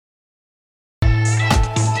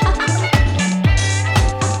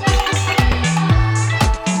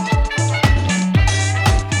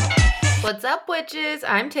up, witches?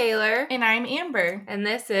 I'm Taylor. And I'm Amber. And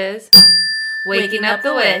this is Waking Up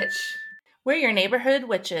the Witch. We're your neighborhood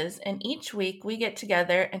witches, and each week we get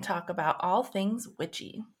together and talk about all things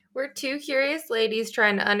witchy. We're two curious ladies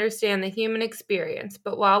trying to understand the human experience,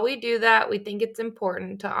 but while we do that, we think it's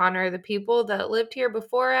important to honor the people that lived here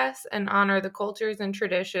before us and honor the cultures and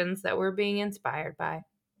traditions that we're being inspired by.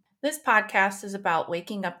 This podcast is about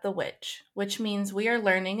waking up the witch, which means we are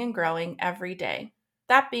learning and growing every day.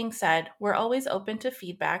 That being said, we're always open to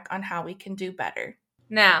feedback on how we can do better.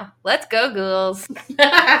 Now, let's go, ghouls.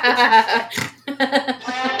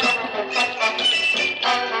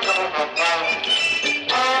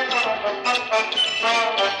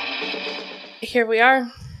 Here we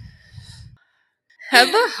are. Had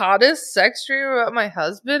the hottest sex dream about my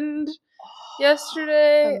husband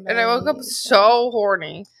yesterday, and I woke up so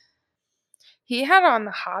horny. He had on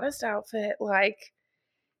the hottest outfit.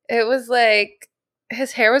 It was like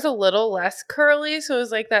his hair was a little less curly, so it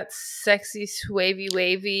was like that sexy, wavy,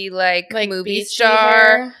 like movie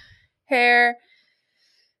star hair.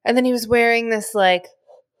 And then he was wearing this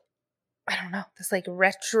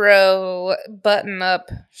retro button-up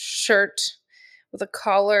shirt with a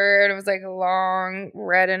collar, and it was like long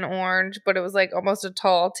red and orange, but it was like almost a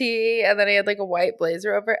tall tee, and then he had like a white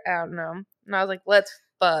blazer over it. I don't know. And I was like, let's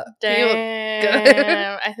fuck.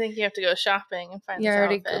 Damn. I think you have to go shopping and find this outfit. I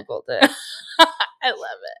already Googled it. I love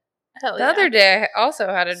it. Hell the other day, I also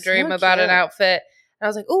had a dream about an outfit, and I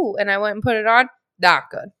was like, ooh, and I went and put it on. Not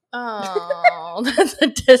good. Oh, that's a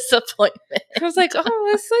disappointment. I was like, oh,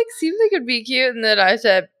 this seems like it'd be cute, and then I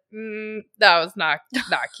said, that was not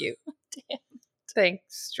cute. Damn.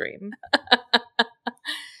 Thanks, stream.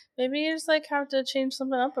 Maybe you just have to change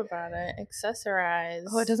something up about it. Accessorize.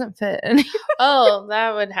 Oh, it doesn't fit anymore. Oh,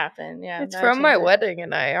 that would happen. Yeah. It's from my wedding,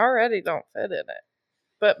 and I already don't fit in it.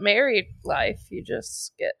 But married life, you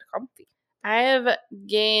just get comfy. I have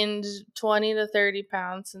gained 20 to 30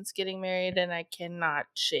 pounds since getting married, and I cannot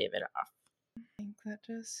shave it off. I think that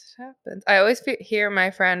just happens. I always hear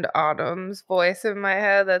my friend Autumn's voice in my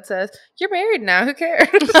head that says, "You're married now, who cares?"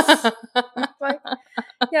 I'm like,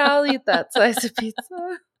 yeah, I'll eat that slice of pizza.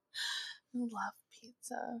 I love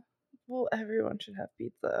pizza. Well, everyone should have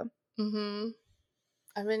pizza. Mm-hmm.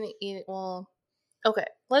 I've been eating, okay,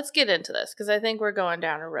 let's get into this, because I think we're going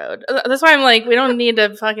down a road. That's why I'm like, we don't need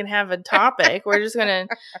to fucking have a topic. We're just going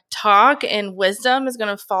to talk, and wisdom is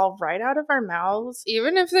going to fall right out of our mouths.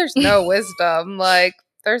 Even if there's no wisdom,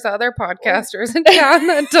 there's other podcasters in town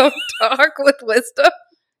that don't talk with wisdom.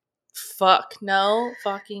 Fuck, no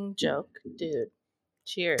fucking joke, dude.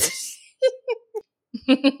 Cheers.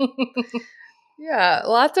 Yeah,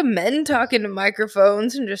 lots of men talking to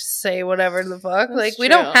microphones and just say whatever the fuck. That's we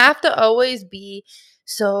true. don't have to always be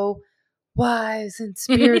so wise and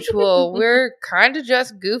spiritual. We're kind of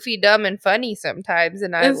just goofy, dumb, and funny sometimes,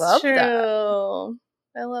 and I love that.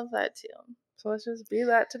 I love that too. So let's just be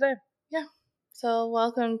that today. Yeah. So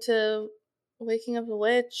welcome to Waking Up the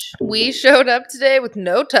Witch. We showed up today with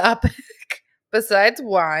no topic besides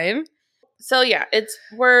wine. So yeah,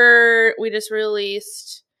 we just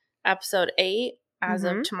released episode 8 as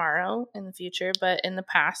of tomorrow in the future, but in the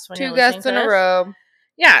past when 2 guests in a row.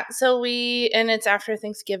 Yeah, so and it's after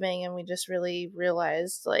Thanksgiving, and we just really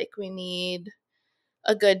realized we need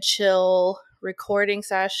a good chill recording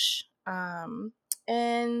sesh. And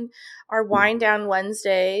our Wind Down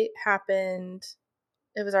Wednesday happened.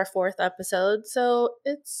 It was our 4th episode, so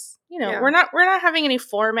it's we're not having any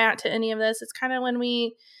format to any of this. It's kind of when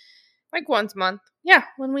we once a month. Yeah,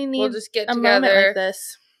 when we need we'll just get a together moment like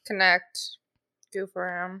this. Connect, goof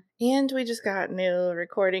around. And we just got new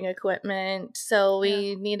recording equipment, so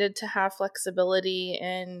we needed to have flexibility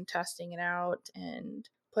in testing it out and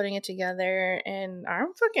putting it together, and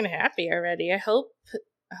I'm fucking happy already. I hope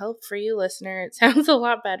for you, listener, it sounds a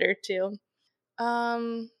lot better too.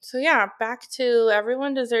 So yeah, back to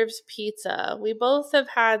everyone deserves pizza. We both have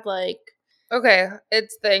had okay,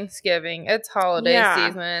 it's Thanksgiving. It's holiday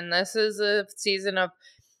season. This is a season of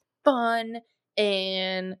fun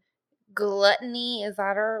and gluttony. Is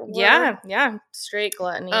that our word? Yeah, straight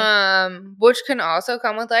gluttony. Which can also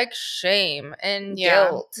come with shame and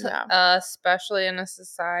guilt, especially in a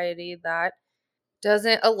society that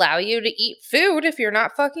doesn't allow you to eat food if you're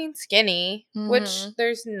not fucking skinny. Which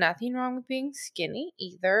there's nothing wrong with being skinny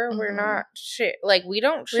either. We're not we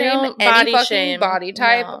don't shame any fucking body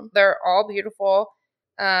type. No. They're all beautiful.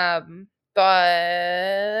 But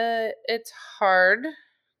it's hard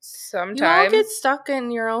sometimes. You all get stuck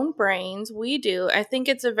in your own brains. We do. I think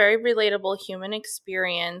it's a very relatable human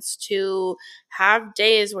experience to have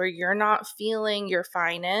days where you're not feeling your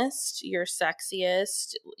finest, your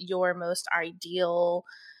sexiest, your most ideal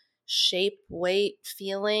shape, weight,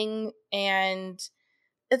 feeling, and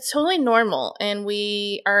it's totally normal. And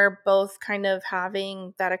we are both kind of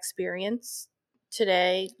having that experience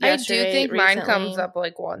today, yesterday, I do think recently. mine comes up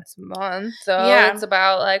like once a month. So Yeah. it's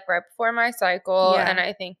about like right before my cycle. Yeah. And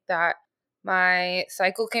I think that my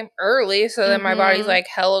cycle came early. So then my body's like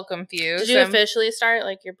hella confused. Did you officially start?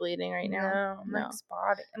 Like you're bleeding right now? No, I'm like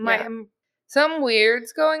spotting. Yeah. Some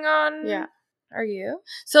weird's going on. Yeah. Are you?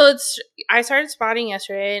 So I started spotting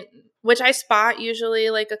yesterday, which I spot usually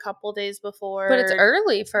like a couple days before. But it's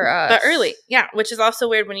early for us. But early, yeah, which is also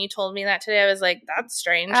weird. When you told me that today, I was like, that's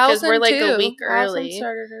strange, because we're like a week early.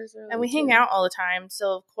 Started hers early and we hang out all the time.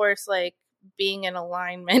 So of course, like, being in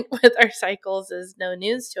alignment with our cycles is no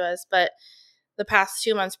news to us. But the past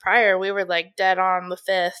 2 months prior, we were like dead on the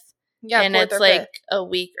 5th. Yeah, and it's like a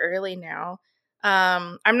week early now.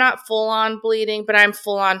 I'm not full on bleeding, but I'm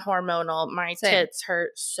full on hormonal. My tits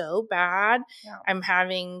hurt so bad. Yeah. I'm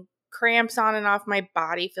having cramps on and off. My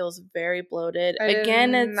body feels very bloated. I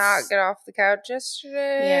did not get off the couch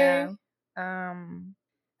yesterday. Yeah. And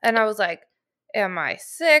I was like, am I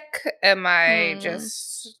sick? Am I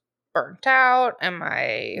just burnt out? Am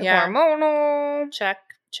I hormonal? Check.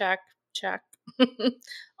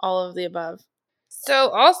 All of the above. So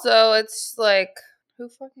also, it's like, who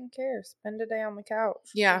fucking cares? Spend a day on the couch.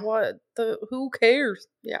 Yeah. Who cares?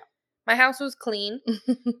 Yeah. My house was clean. That's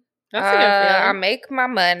a good feeling. I make my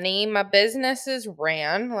money. My businesses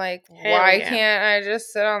ran. Like, why can't I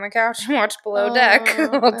just sit on the couch and watch Below Deck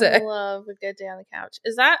all day? I love a good day on the couch.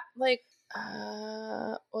 Is that like,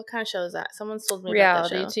 what kind of show is that? Someone's told me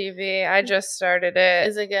Reality about that show. TV. I just started it.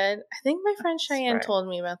 Is it good? I think my friend Cheyenne told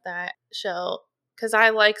me about that show, because I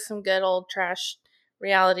like some good old trash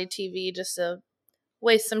reality TV just to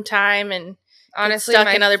waste some time and honestly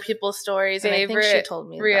stuck in other people's stories. And I think she told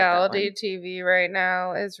me reality TV right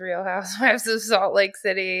now is Real Housewives of Salt Lake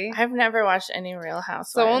City. I've never watched any Real Housewives.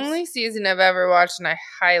 It's the only season I've ever watched, and I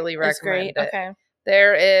highly recommend it. Okay.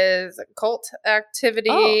 There is cult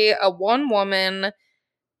activity. A one woman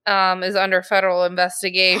is under federal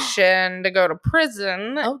investigation to go to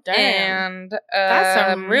prison. Oh, damn. And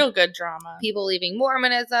that's some real good drama. People leaving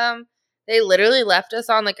Mormonism. They literally left us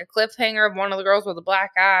on like a cliffhanger of one of the girls with a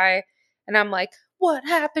black eye. And I'm like, what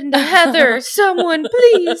happened to Heather? Someone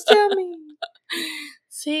please tell me.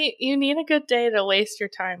 See, you need a good day to waste your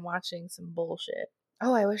time watching some bullshit.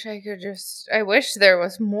 Oh, I wish there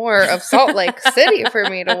was more of Salt Lake City for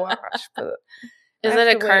me to watch. But is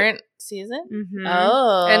it a current season? Mm-hmm.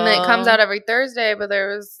 Oh. And it comes out every Thursday, but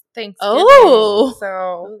there was Thanksgiving. Oh.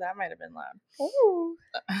 So that might have been loud. Ooh.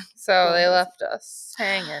 So they left us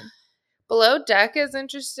hanging. Below Deck is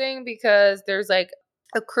interesting because there's like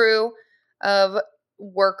a crew of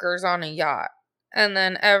workers on a yacht. And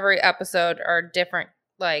then every episode are different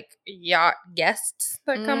like yacht guests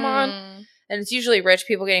that come on. And it's usually rich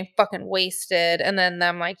people getting fucking wasted and then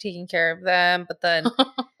them like taking care of them. But then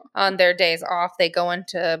on their days off, they go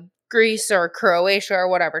into Greece or Croatia or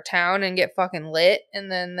whatever town and get fucking lit.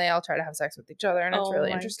 And then they all try to have sex with each other. And it's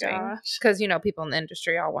really interesting. Because, you know, people in the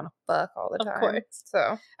industry all want to fuck all the time. Of course.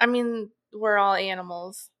 So, I mean, we're all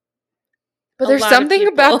animals. But there's something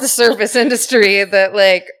about the service industry that,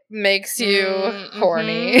 like, makes you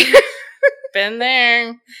horny. Been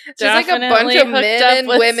there. Just like a bunch of men and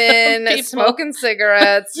women smoking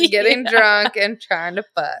cigarettes, getting drunk, and trying to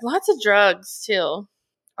fuck. Lots of drugs, too.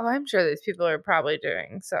 Oh, I'm sure these people are probably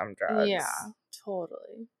doing some drugs. Yeah,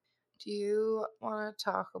 totally. Do you want to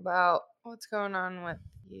talk about what's going on with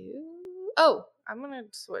you? Oh, I'm going to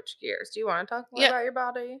switch gears. Do you want to talk more about your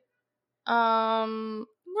body?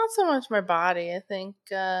 Not so much my body. I think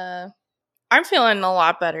I'm feeling a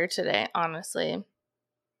lot better today, honestly.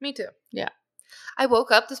 Me too. Yeah. I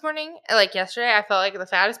woke up this morning, like yesterday, I felt like the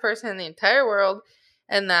fattest person in the entire world,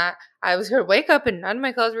 and that I was going to wake up and none of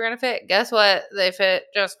my clothes were going to fit. Guess what? They fit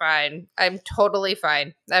just fine. I'm totally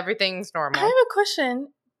fine. Everything's normal. I have a question.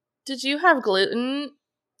 Did you have gluten?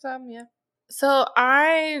 Some, yeah. So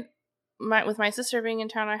with my sister being in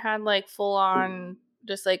town, I had like full on,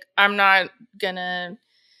 just like, I'm just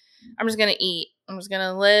going to eat. I'm just going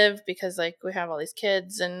to live because like we have all these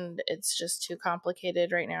kids and it's just too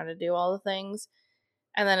complicated right now to do all the things.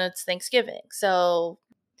 And then it's Thanksgiving. So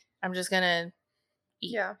I'm just going to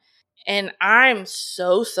eat. Yeah. And I'm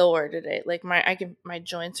so sore today. Like my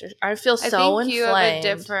joints I feel so inflamed. I think you have a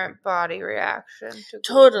different body reaction to gluten.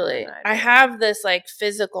 Totally. I have this like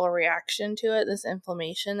physical reaction to it, this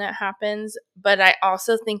inflammation that happens, but I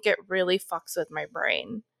also think it really fucks with my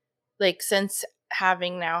brain. Like since have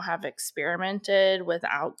experimented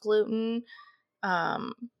without gluten,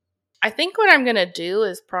 I think what I'm going to do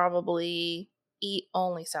is probably eat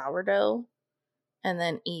only sourdough and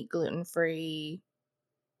then eat gluten-free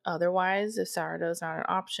otherwise if sourdough is not an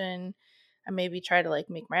option. I maybe try to like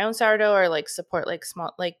make my own sourdough or like support like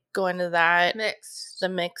small, like go into that the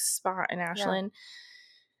mix spot in Ashland.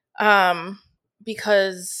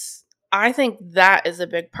 Because I think that is a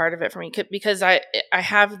big part of it for me, because I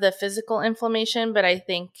have the physical inflammation, but I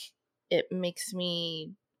think it makes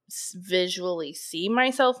me visually see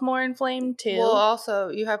myself more inflamed too. Well, also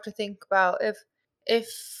you have to think about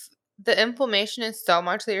if the inflammation is so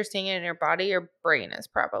much that you're seeing it in your body, your brain is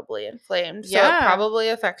probably inflamed. So it probably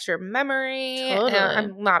affects your memory. Totally.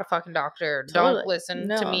 And I'm not a fucking doctor. Totally. Don't listen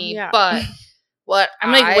to me. Yeah. But what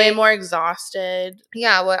I'm like way more exhausted.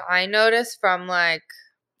 Yeah, what I noticed from like,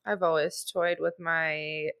 I've always toyed with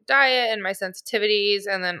my diet and my sensitivities,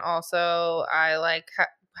 and then also I like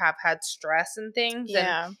have had stress and things,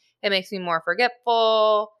 and it makes me more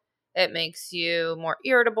forgetful. It makes you more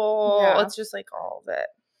irritable. Yeah. It's just like all of it.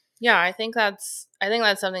 Yeah, I think that's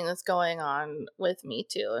something that's going on with me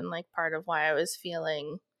too, and like part of why I was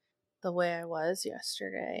feeling the way I was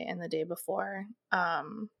yesterday and the day before.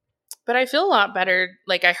 But I feel a lot better.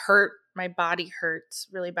 Like my body hurts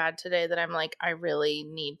really bad today that I'm like, I really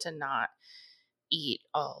need to not eat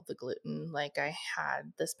all the gluten like I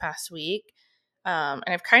had this past week. And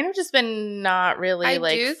I've kind of just been not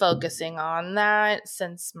really focusing on that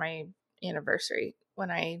since my anniversary. When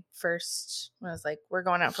I was like, we're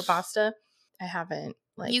going out for pasta, I haven't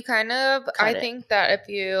like. You kind of, I think that if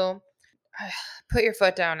you put your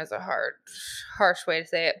foot down is a harsh way to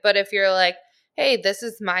say it, but if you're like, hey, this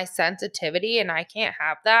is my sensitivity and I can't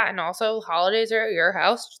have that, and also holidays are at your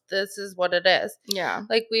house, this is what it is. Yeah.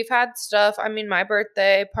 Like we've had stuff, I mean, my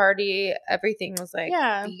birthday party, everything was like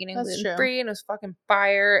vegan and gluten free, and it was fucking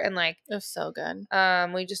fire, and like it was so good.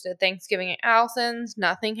 We just did Thanksgiving at Allison's,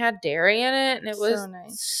 nothing had dairy in it, and it was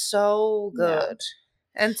so good.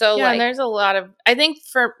 Yeah. And so and there's a lot of, I think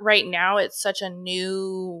for right now it's such a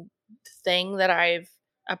new thing that I've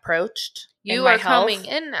approached. You are coming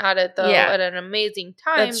in at it though at an amazing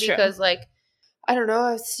time. That's because true. Like, I don't know,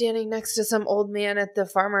 I was standing next to some old man at the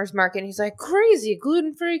farmer's market, and he's like, crazy,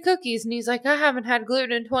 gluten-free cookies, and he's like, I haven't had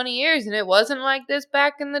gluten in 20 years and it wasn't like this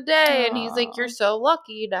back in the day. Aww. And he's like, you're so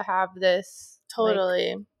lucky to have this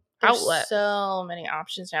totally outlet. There's so many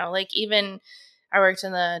options now. Like even I worked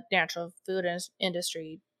in the natural food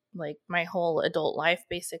industry like my whole adult life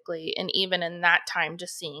basically, and even in that time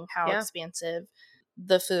just seeing how expansive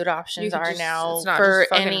the food options are now for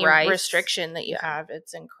any restriction that you have.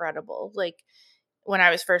 It's incredible. Like when I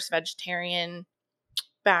was first vegetarian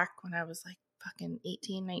back when I was like fucking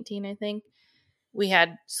 18, 19, I think, we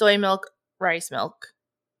had soy milk, rice milk.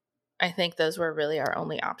 I think those were really our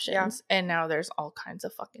only options. And now there's all kinds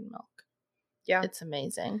of fucking milk. Yeah. It's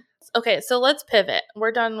amazing. Okay, so let's pivot.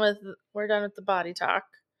 We're done with the body talk.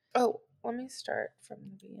 Oh, let me start from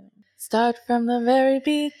the beginning. Start from the very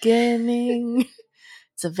beginning.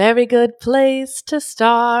 It's a very good place to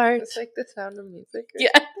start. It's like The Sound of Music.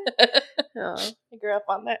 Oh. I grew up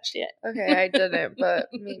on that shit. Okay, I didn't, but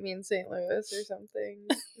Meet Me in St. Louis or something.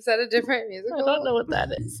 Is that a different musical? I don't know what that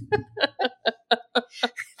is. I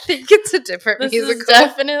think it's a different musical. This is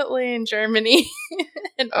definitely in Germany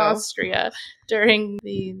and Austria during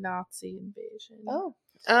the Nazi invasion. Oh.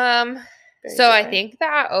 So I think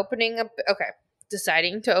that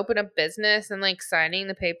deciding to open a business and like signing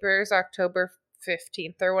the papers October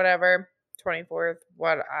 15th or whatever, 24th,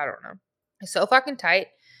 I don't know. It's so fucking tight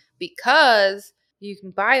because you can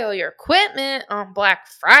buy all your equipment on Black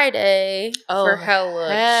Friday for hella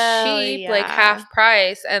cheap, like half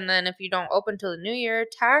price. And then if you don't open till the new year,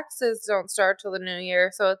 taxes don't start till the new year.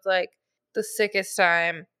 So it's like the sickest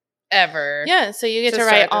time ever. Yeah, so you get to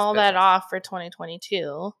write all that off for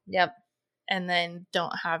 2022. Yep. And then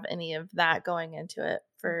don't have any of that going into it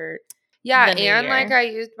for the new year. Like I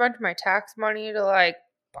used a bunch of my tax money to like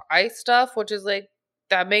buy stuff, which is like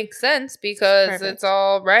that makes sense because it's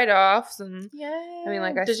all write-offs. And I mean,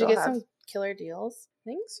 like did you get some killer deals? I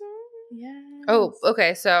think so. Yeah. Oh,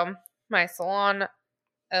 okay. So my salon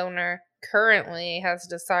owner currently has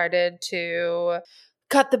decided to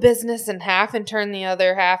cut the business in half and turn the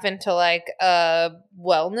other half into like a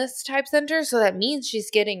wellness type center. So that means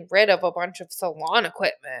she's getting rid of a bunch of salon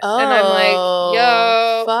equipment. Oh, and I'm like,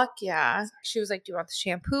 yo. Fuck yeah. She was like, do you want the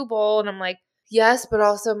shampoo bowl? And I'm like, yes, but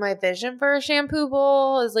also my vision for a shampoo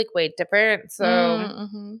bowl is like way different. So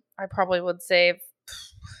I probably would save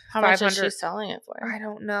how much is she selling it for? I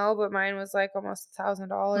don't know, but mine was like almost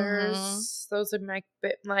 $1,000. Those are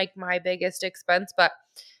my biggest expense, but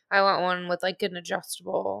I want one with like an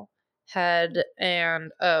adjustable head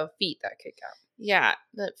and feet that kick out. Yeah,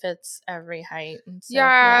 that fits every height and stuff.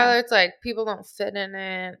 Yeah, it's like people don't fit in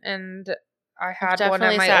it, and I had I've one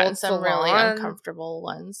at definitely my sat old in some salon. really uncomfortable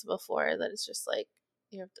ones before that it's just like,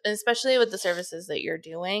 you have to, especially with the services that you're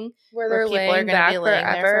doing where they're people are laying going to back be laying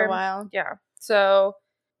forever. there for a while. Yeah. So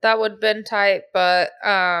that would have been tight, but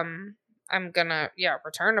I'm gonna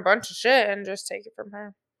return a bunch of shit and just take it from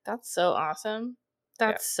her. That's so awesome.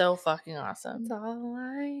 That's so fucking awesome. That's all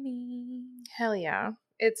I need. Hell yeah.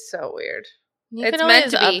 It's so weird. You It's can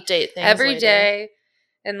meant always to be. update things Every later. day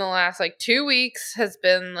in the last like 2 weeks has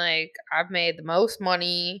been like I've made the most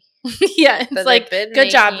money. Yeah, it's like,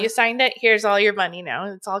 good job. making. You signed it. Here's all your money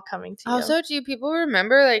now. It's all coming to you. Also, do people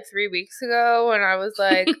remember like 3 weeks ago when I was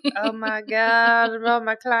like, oh my God, all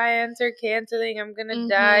my clients are canceling. I'm going to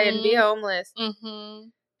die and be homeless. Mm-hmm.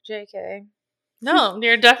 JK. No,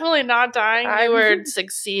 you're definitely not dying. You I'm- were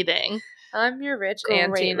succeeding. I'm your rich Greatly.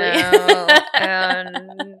 auntie now.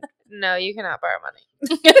 And no, you cannot borrow money.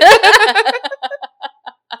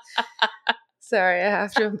 Sorry, I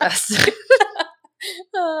have to invest.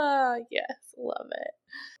 Yes, love it.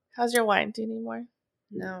 How's your wine? Do you need more?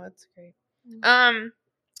 No, it's great. I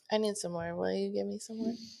need some more. Will you give me some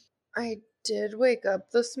more? I did wake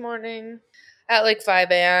up this morning at like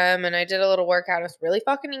 5 a.m. and I did a little workout. It was really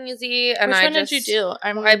fucking easy. And Which one did you do?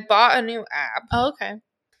 I bought a new app. Oh, okay.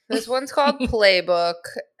 This one's called Playbook.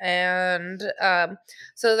 And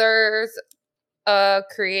so there's a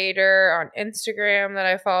creator on Instagram that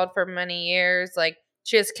I followed for many years. Like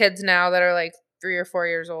she has kids now that are like 3 or 4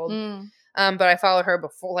 years old. But I followed her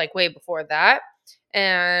before, like way before that.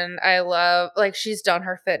 And I love, like, she's done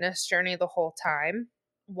her fitness journey the whole time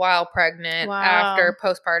while pregnant, after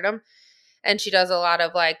postpartum. And she does a lot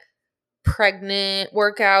of like pregnant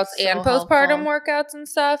workouts and postpartum workouts and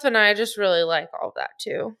stuff. And I just really like all of that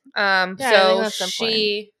too.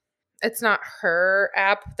 It's not her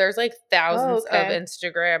app. There's like thousands of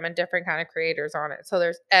Instagram and different kind of creators on it. So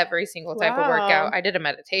there's every single type of workout. I did a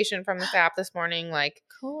meditation from this app this morning, like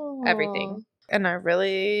everything. And I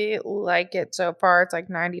really like it so far. It's like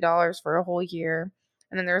 $90 for a whole year.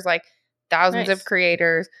 And then there's like thousands of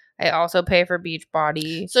creators. I also pay for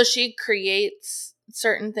Beachbody. So she creates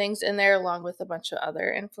certain things in there along with a bunch of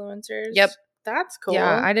other influencers? Yep. That's cool.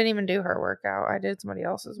 Yeah, I didn't even do her workout. I did somebody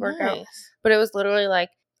else's workout. But it was literally like,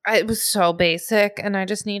 it was so basic, and I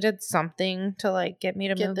just needed something to like get me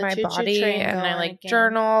to move my body. And I like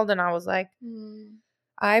journaled, and I was like,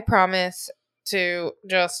 I promise to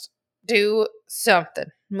just do something,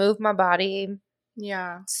 move my body,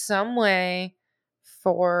 some way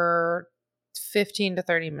for 15 to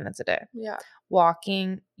 30 minutes a day. Yeah,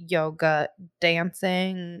 walking, yoga,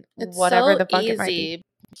 dancing, it's whatever so the fuck easy. it might be.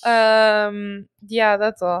 Yeah,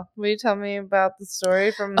 that's all. Will you tell me about the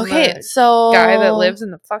story from the guy that lives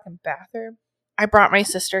in the fucking bathroom? I brought my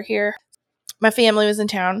sister here. My family was in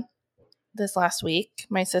town this last week.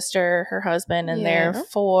 My sister, her husband, and their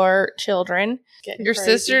 4 children. Your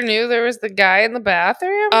sister knew there was the guy in the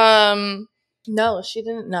bathroom? No, she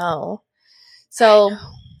didn't know. So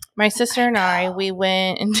my sister and I, we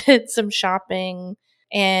went and did some shopping,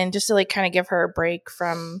 and just to like kind of give her a break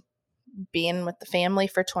from being with the family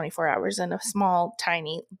for 24 hours in a small,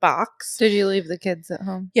 tiny box. Did you leave the kids at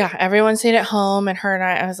home? Yeah, everyone stayed at home, and her and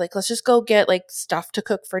I was like, let's just go get like stuff to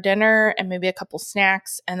cook for dinner and maybe a couple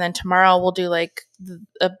snacks, and then tomorrow we'll do like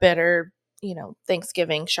a better,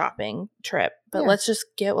 Thanksgiving shopping trip. But let's just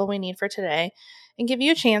get what we need for today and give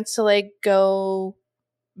you a chance to like go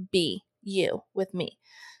be you with me.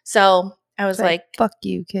 So I was like, fuck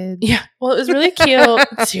you, kids. Yeah. Well, it was really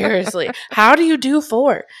cute. Seriously. How do you do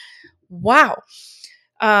 4? Wow.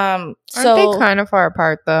 Aren't they kind of far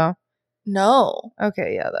apart though? No.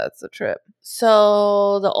 Okay, yeah, that's the trip.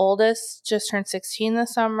 So the oldest just turned 16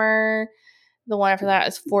 this summer. The one after that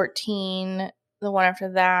is 14. The one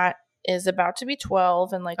after that is about to be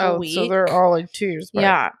 12 in like a week. So they're all like 2 years apart.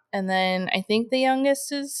 Yeah. And then I think the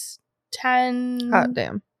youngest is 10. Hot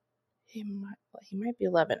damn. He might be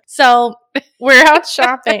 11. So we're out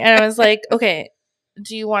shopping, and I was like, okay,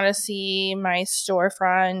 do you want to see my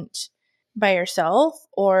storefront by yourself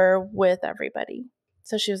or with everybody?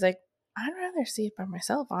 So she was like, I'd rather see it by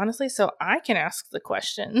myself, honestly, so I can ask the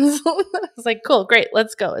questions. I was like, cool, great,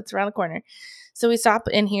 let's go. It's around the corner. So we stop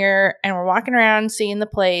in here, and we're walking around, seeing the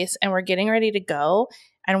place, and we're getting ready to go.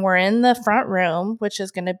 And we're in the front room, which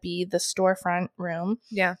is going to be the storefront room.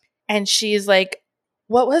 Yeah. And she's like,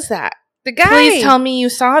 what was that? The guy. Please tell me you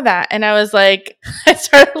saw that. And I was like, I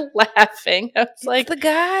started laughing. I was like, the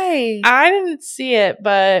guy. I didn't see it,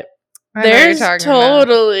 but there's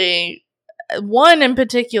totally one in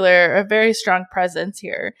particular, a very strong presence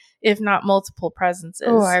here, if not multiple presences.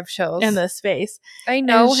 Oh, I have chills in this space. I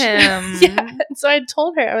know him. Yeah. So I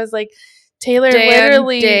told her, I was like, Taylor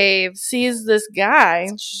literally Dave, sees this guy,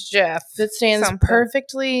 Jeff, that stands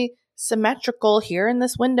perfectly symmetrical here in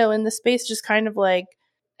this window in the space, just kind of like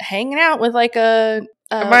hanging out with like a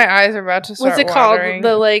my eyes are about to start what's it watering.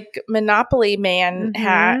 called, the like Monopoly man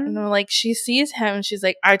hat, and like she sees him and she's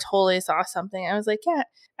like, I totally saw something. I was like, yeah,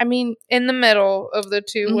 I mean, in the middle of the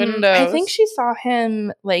two windows. I think she saw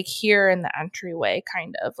him like here in the entryway,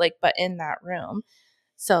 kind of like, but in that room,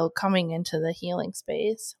 so coming into the healing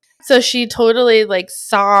space. So she totally like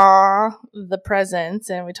saw the presence,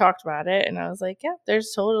 and we talked about it, and I was like, yeah,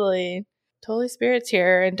 there's totally spirits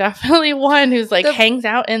here, and definitely one who's like hangs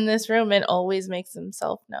out in this room and always makes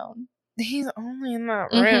himself known. He's only in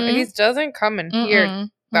that room. He doesn't come in here.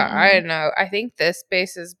 I know. I think this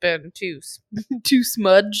space has been too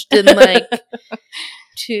smudged and like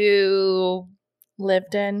too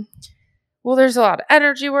lived in. Well, there's a lot of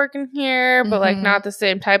energy working here, but like not the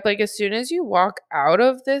same type. Like as soon as you walk out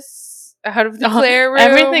of the Claire room,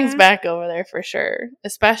 everything's back over there for sure.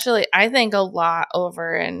 Especially, I think a lot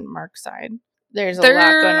over in Mark's side. There's a lot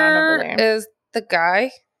going on over there. Is the guy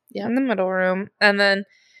in the middle room, and then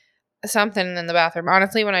something in the bathroom.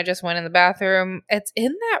 Honestly, when I just went in the bathroom, it's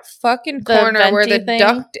in that fucking corner where the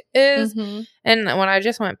duct is. And when I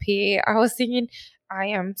just went pee, I was thinking, I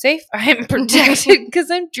am safe. I am protected because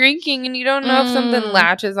I'm drinking, and you don't know if something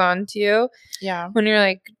latches onto you. Yeah. When you're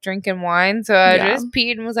like drinking wine. So I just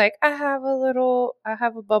peed and was like, I have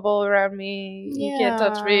a bubble around me. You can't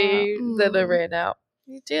touch me. Then I ran out.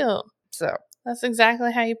 You do. So that's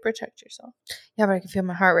exactly how you protect yourself. Yeah, but I can feel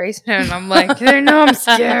my heart racing, and I'm like, they know I'm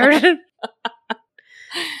scared.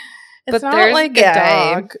 It's not like a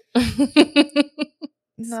dog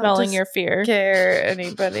smelling your fear. Scare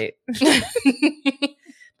anybody.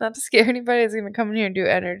 Not to scare anybody is going to come in here and do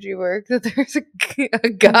energy work. That there's a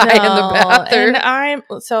guy in the bathroom. And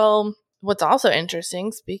so what's also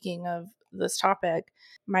interesting, speaking of this topic,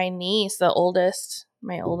 my niece, my oldest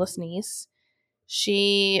niece,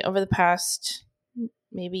 she, over the past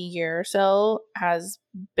maybe year or so, has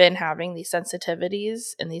been having these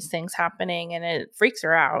sensitivities and these things happening, and it freaks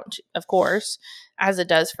her out, of course, as it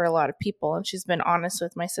does for a lot of people. And she's been honest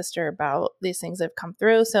with my sister about these things that have come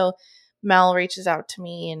through. So Mel reaches out to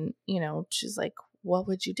me, and, she's like, what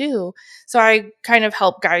would you do? So I kind of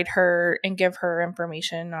help guide her and give her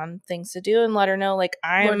information on things to do and let her know, like,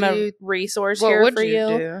 I'm a resource here for you.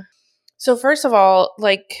 Do? So first of all,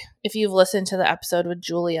 like, if you've listened to the episode with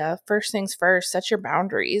Julia, first things first, set your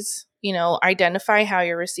boundaries. Identify how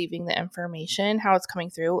you're receiving the information, how it's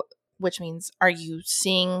coming through, which means, are you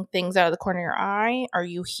seeing things out of the corner of your eye? Are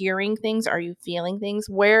you hearing things? Are you feeling things?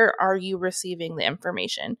 Where are you receiving the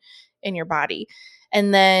information in your body?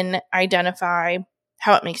 And then identify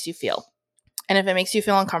how it makes you feel. And if it makes you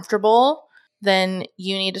feel uncomfortable, then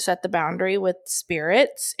you need to set the boundary with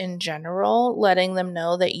spirits in general, letting them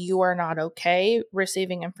know that you are not okay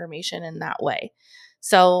receiving information in that way.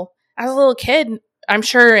 So as a little kid, I'm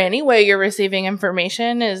sure any way you're receiving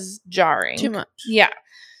information is jarring. Too much. Yeah.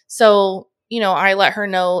 So, I let her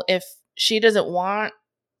know if she doesn't want,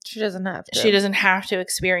 she doesn't have to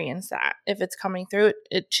experience that. If it's coming through,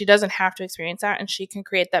 she doesn't have to experience that, and she can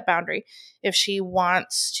create that boundary. If she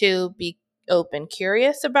wants to be open,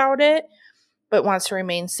 curious about it, but wants to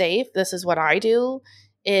remain safe, this is what I do,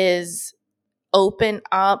 is open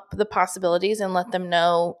up the possibilities and let them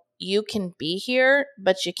know, you can be here,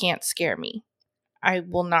 but you can't scare me. I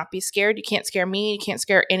will not be scared. You can't scare me. You can't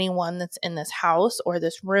scare anyone that's in this house or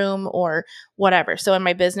this room or whatever. So in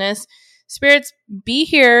my business, spirits, be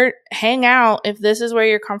here, hang out. If this is where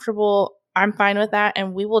you're comfortable, I'm fine with that.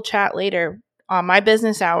 And we will chat later on my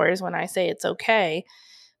business hours when I say it's okay.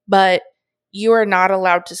 But you are not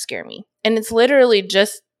allowed to scare me. And it's literally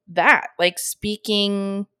just that, like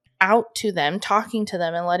speaking out to them, talking to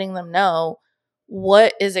them, and letting them know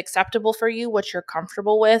what is acceptable for you, what you're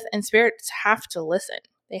comfortable with. And spirits have to listen.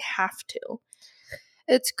 They have to.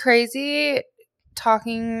 It's crazy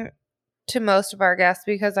talking to most of our guests,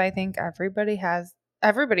 because I think everybody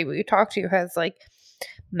we talk to has like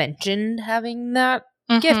mentioned having that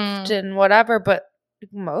gift and whatever, but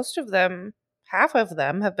most of them, half of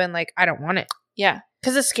them, have been like, I don't want it. Yeah,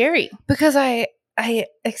 because it's scary. Because I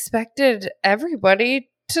expected everybody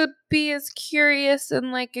to be as curious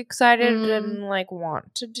and like excited and like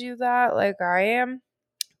want to do that like I am.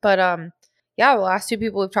 But yeah, the last two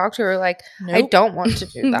people we've talked to are like, nope. I don't want to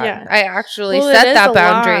do that. Yeah. I actually set that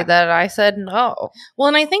boundary that I said no. Well,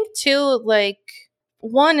 and I think too, like,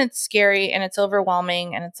 one, it's scary and it's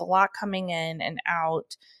overwhelming and it's a lot coming in and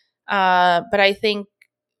out. But I think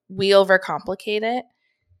we overcomplicate it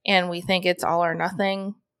and we think it's all or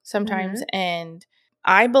nothing sometimes. And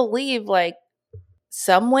I believe, like,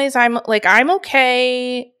 some ways I'm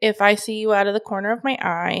okay if I see you out of the corner of my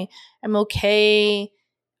eye. I'm okay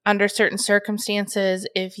under certain circumstances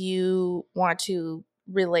if you want to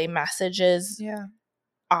relay messages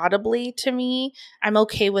audibly to me. I'm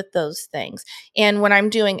okay with those things. And when I'm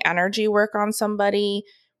doing energy work on somebody,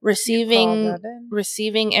 receiving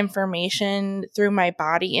information through my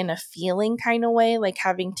body in a feeling kind of way, like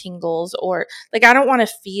having tingles, or like I don't want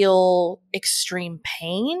to feel extreme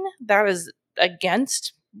pain. That is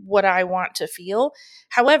against what I want to feel.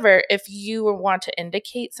 However, if you want to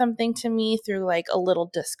indicate something to me through like a little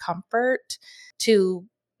discomfort to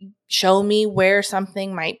show me where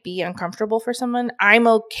something might be uncomfortable for someone, I'm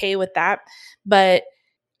okay with that. But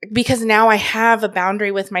because now I have a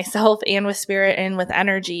boundary with myself and with spirit and with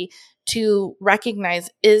energy to recognize,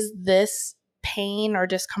 is this pain or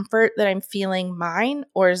discomfort that I'm feeling mine,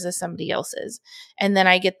 or is this somebody else's? And then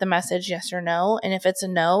I get the message yes or no. And if it's a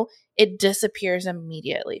no, it disappears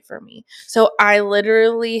immediately for me. So I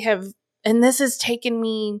literally have, and this has taken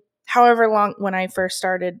me however long. When I first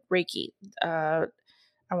started Reiki, I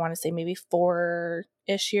want to say maybe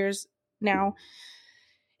 4-ish years now.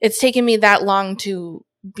 It's taken me that long to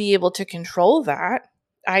be able to control that.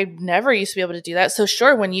 I never used to be able to do that. So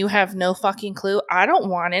sure, when you have no fucking clue, I don't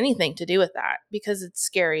want anything to do with that because it's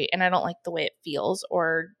scary and I don't like the way it feels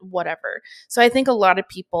or whatever. So I think a lot of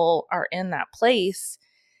people are in that place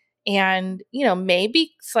and, you know,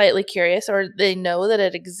 maybe slightly curious, or they know that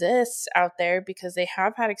it exists out there because they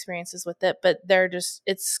have had experiences with it, but they're just,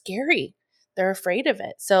 it's scary. They're afraid of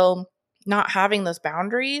it. So not having those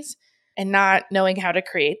boundaries and not knowing how to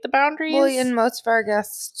create the boundaries. Well, and most of our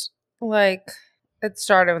guests, like, it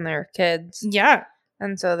started when they were kids. Yeah.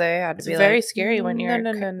 And so they had to be very scary when you're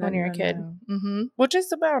a kid. Mm-hmm. Which is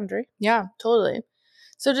the boundary. Yeah, totally.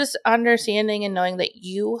 So just understanding and knowing that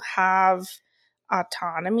you have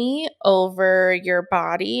autonomy over your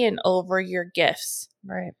body and over your gifts.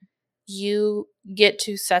 Right. You get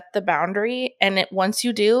to set the boundary, and once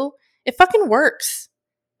you do, it fucking works.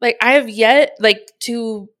 Like, I have yet, like,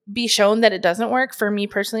 to be shown that it doesn't work. For me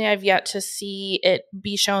personally, I've yet to see it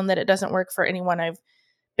be shown that it doesn't work for anyone I've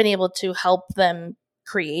been able to help them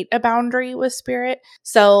create a boundary with spirit.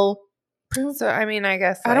 So I mean, I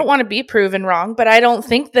guess I don't want to be proven wrong, but I don't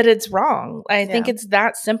think that it's wrong. I think Yeah. it's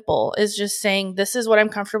that simple. Is just saying, this is what I'm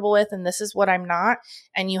comfortable with and this is what I'm not,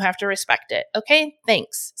 and you have to respect it. Okay,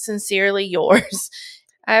 thanks. Sincerely yours.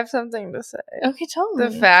 I have something to say. Okay, tell me.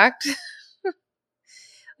 The fact,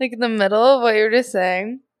 like in the middle of what you're just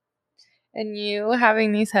saying, and you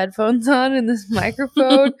having these headphones on and this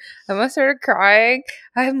microphone, I almost started crying.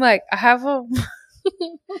 I'm like, I have a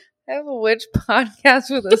witch podcast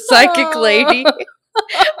with a psychic lady.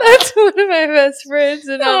 That's one of my best friends,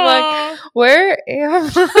 and I'm like, where am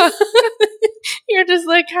I? You're just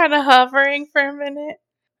like kind of hovering for a minute.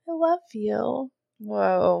 I love you.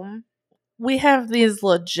 Whoa. We have these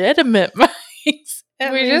legitimate mics.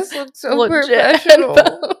 We just look so professional.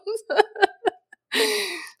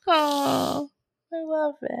 Oh, I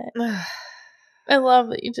love it. I love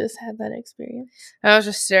that you just had that experience. I was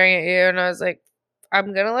just staring at you, and I was like,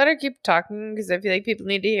 I'm gonna let her keep talking because I feel like people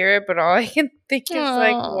need to hear it, but all I can think is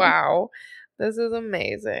like, wow, this is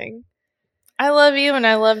amazing. I love you, and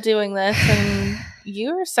I love doing this, and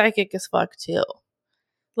you're psychic as fuck too.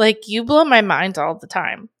 Like, you blow my mind all the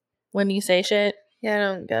time when you say shit. Yeah, I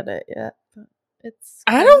don't get it yet, but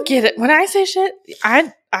I don't get it. When I say shit,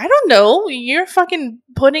 I don't know. You're fucking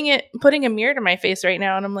putting a mirror to my face right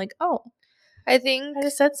now, and I'm like, oh, I think I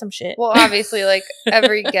just said some shit. Well, obviously, like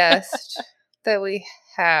every guest that we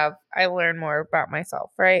have, I learn more about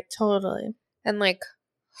myself, right? Totally. And like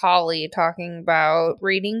Holly talking about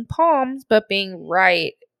reading palms, but being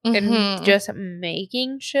right and just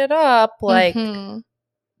making shit up, like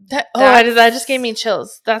that just gave me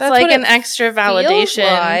chills. That's like an extra validation,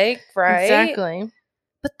 like, right? Exactly.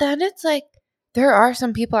 But then it's like there are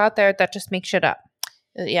some people out there that just make shit up.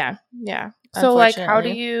 Yeah. So like, how do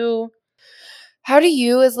you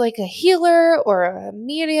as like a healer or a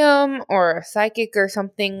medium or a psychic or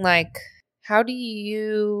something, like, how do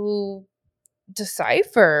you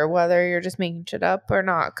decipher whether you're just making shit up or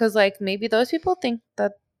not? Because like maybe those people think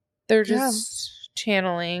that they're just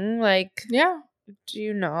channeling. Like, do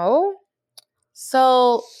you know?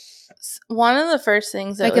 So one of the first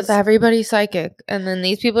things that like, it's everybody psychic, and then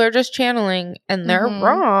these people are just channeling, and they're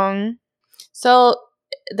wrong. So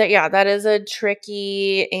that is a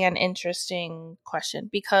tricky and interesting question,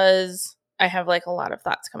 because I have like a lot of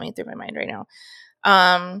thoughts coming through my mind right now.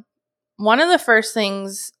 One of the first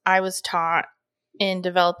things I was taught in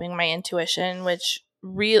developing my intuition, which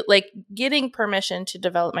getting permission to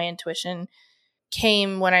develop my intuition,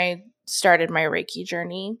 came when I started my Reiki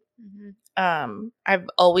journey. I've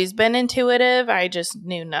always been intuitive. I just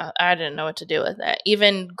I didn't know what to do with it.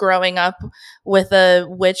 Even growing up with a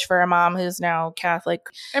witch for a mom who's now Catholic.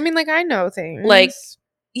 I mean, like, I know things. Like,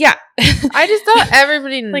 yeah. I just thought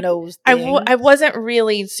everybody knows things. I wasn't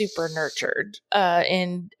really super nurtured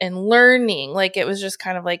in learning. Like, it was just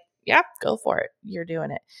kind of like, yeah, go for it. You're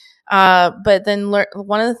doing it. But then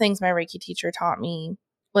one of the things my Reiki teacher taught me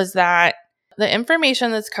was that the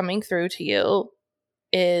information that's coming through to you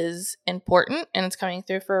is important, and it's coming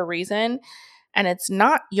through for a reason, and it's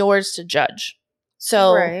not yours to judge.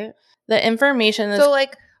 So the information that's... So,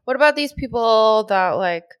 like, what about these people that,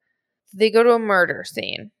 like, they go to a murder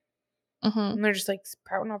scene and they're just, like,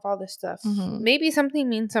 spouting off all this stuff? Maybe something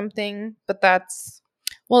means something, but that's...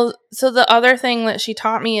 Well, so the other thing that she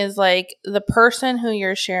taught me is, like, the person who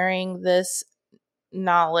you're sharing this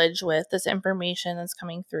knowledge with, this information that's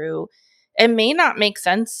coming through, it may not make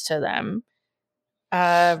sense to them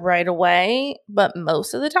right away, but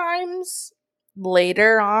most of the times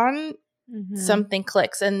later on, something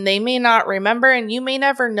clicks, and they may not remember, and you may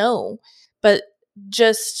never know. But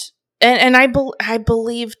just and I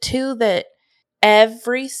believe too that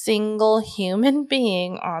every single human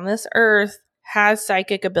being on this earth has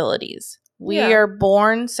psychic abilities. We are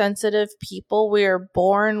born sensitive people. We are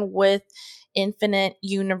born with infinite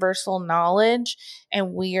universal knowledge,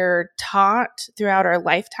 and we are taught throughout our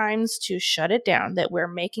lifetimes to shut it down, that we're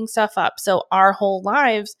making stuff up. So our whole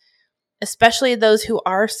lives, especially those who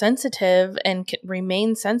are sensitive and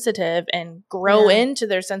remain sensitive and grow into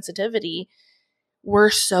their sensitivity, we're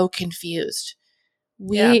so confused.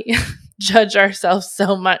 We judge ourselves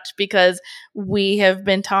so much because we have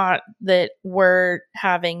been taught that we're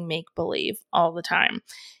having make-believe all the time.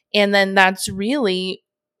 And then that's really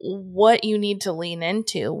what you need to lean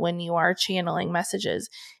into when you are channeling messages.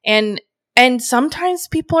 And sometimes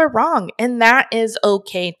people are wrong, and that is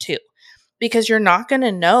okay too, because you're not going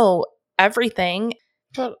to know everything.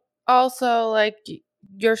 But also, like,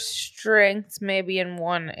 your strengths may be in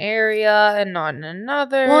one area and not in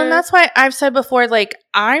another. Well, and that's why I've said before, like,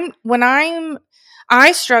 I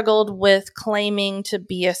struggled with claiming to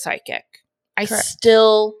be a psychic. I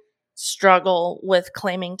still struggle with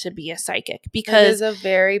claiming to be a psychic, because it is a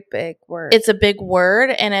very big word. It's a big word,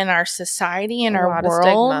 and in our society, in our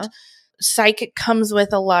world, psychic comes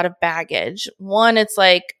with a lot of baggage. One, it's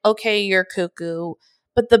like, okay, you're cuckoo.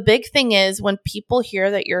 But the big thing is, when people hear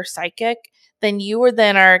that you're psychic, then you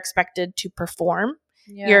are expected to perform.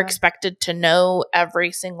 Yeah. You're expected to know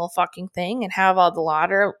every single fucking thing and have all the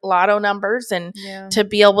lotto numbers, and to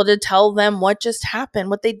be able to tell them what just happened,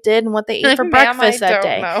 what they did, and what they ate for breakfast that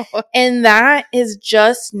day. Know. And that is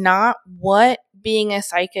just not what being a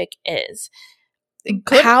psychic is.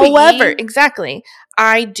 However, exactly,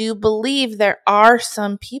 I do believe there are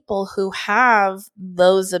some people who have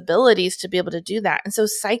those abilities to be able to do that. And so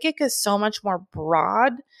psychic is so much more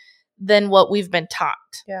broad than what we've been taught.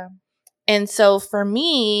 Yeah. And so for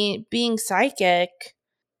me, being psychic,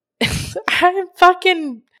 I'm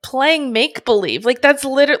fucking playing make-believe. Like, that's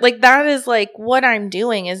literally, like, that is like what I'm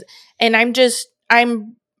doing is, and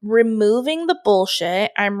I'm removing the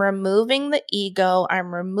bullshit. I'm removing the ego.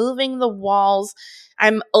 I'm removing the walls.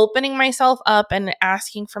 I'm opening myself up and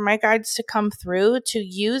asking for my guides to come through to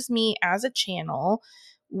use me as a channel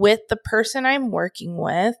with the person I'm working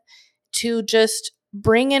with to just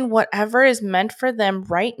bring in whatever is meant for them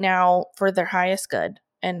right now for their highest good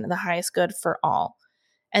and the highest good for all.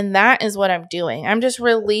 And that is what I'm doing. I'm just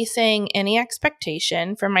releasing any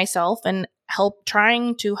expectation for myself and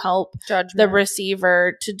trying to help the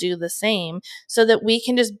receiver to do the same, so that we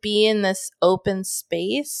can just be in this open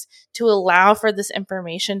space to allow for this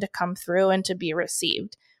information to come through and to be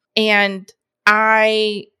received. And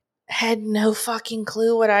I had no fucking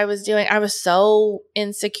clue what I was doing. I was so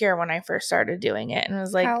insecure when I first started doing it. And I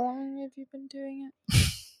was like, how long have you been doing it?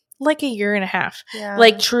 Like a year and a half. Yeah.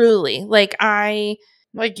 Like, truly. Like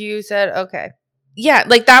you said, okay. Yeah,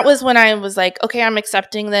 like, that was when I was like, okay, I'm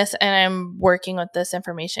accepting this and I'm working with this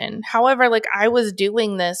information. However, like, I was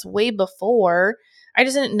doing this way before. I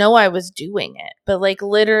just didn't know I was doing it. But, like,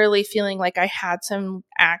 literally feeling like I had some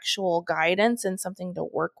actual guidance and something to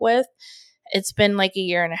work with. It's been like a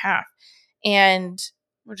year and a half. And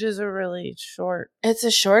which is it's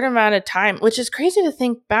a short amount of time, which is crazy to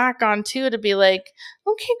think back on too, to be like,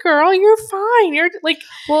 okay, girl, you're fine. You're like,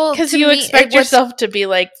 well, because you expect yourself to be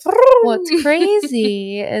like, what's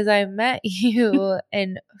crazy is I met you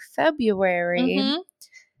in February,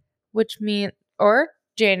 which means, or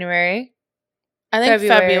January. I think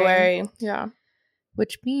February. Yeah.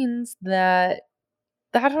 Which means that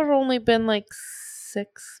had only been like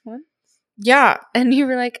 6 months. Yeah. And you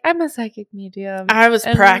were like, I'm a psychic medium. I was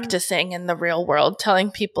And practicing in the real world, telling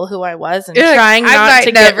people who I was and You're like, trying I not might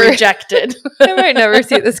to never- get rejected. I might never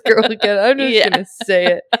see this girl again. I'm just Yeah. going to say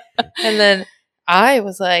it. And then I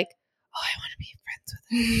was like, oh, I want to be friends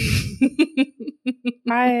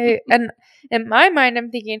with her. And in my mind, I'm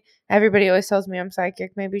thinking, everybody always tells me I'm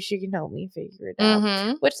psychic. Maybe she can help me figure it out.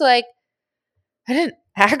 Mhm. Which, like, I didn't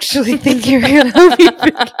actually think you were going to help me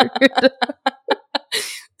figure it out.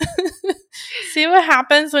 See what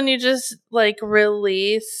happens when you just, like,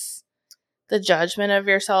 release the judgment of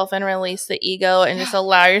yourself and release the ego and just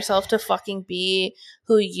allow yourself to fucking be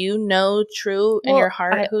who you know true in your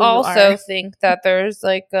heart I who you also are. think that there's,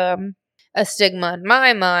 like, a stigma in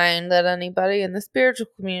my mind that anybody in the spiritual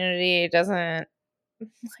community doesn't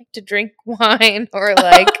like to drink wine or,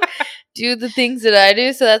 like, do the things that I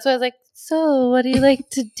do. So that's why I was like, so what do you like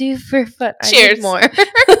to do for fun? Cheers. I need more.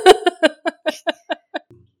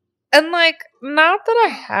 And, like, not that I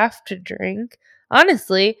have to drink.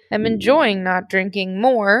 Honestly, I'm enjoying not drinking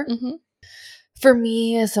more. Mhm. For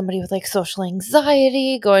me, as somebody with, like, social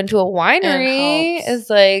anxiety, going to a winery helps. is,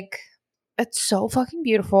 like, it's so fucking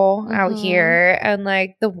beautiful out Mhm. here. And,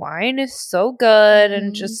 like, the wine is so good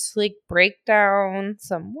and Mhm. just, like, break down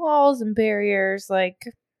some walls and barriers. Like,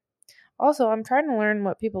 also, I'm trying to learn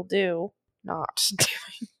what people do not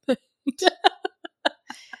doing it.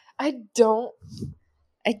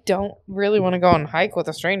 I don't really want to go on a hike with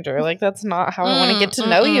a stranger. Like, that's not how I want to get to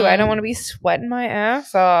know you. I don't want to be sweating my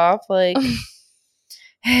ass off. Like,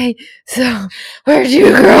 hey, so where'd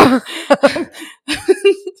you grow up?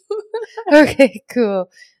 Okay,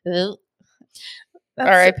 cool. That's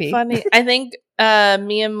R.I.P. funny. I think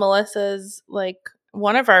me and Melissa's, like,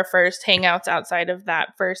 one of our first hangouts outside of that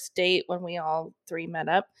first date when we all three met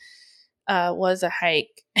up was a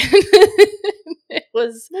hike. It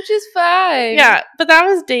was, Which is fine. yeah, but that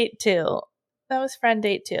was date 2. That was friend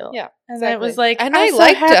date 2. Yeah, and it was like, and I'm I so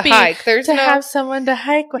like happy to hike. There's to no have someone to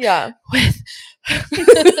hike with. yeah.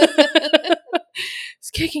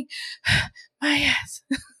 It's kicking my ass.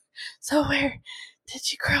 So where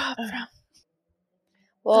did you grow up from?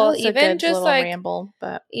 Well, That was a even good just little like ramble,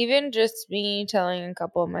 but even just me telling a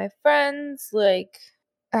couple of my friends, like,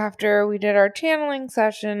 after we did our channeling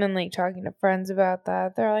session and, like, talking to friends about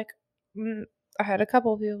that, they're like, I had a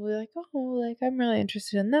couple of people be like, oh, like, I'm really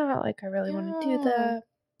interested in that. Like, I really want to do that.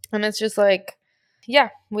 And it's just like, yeah,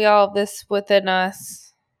 we all have this within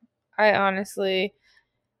us. I honestly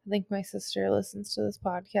think my sister listens to this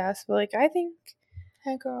podcast, but, like, I think,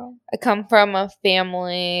 hey girl, I come from a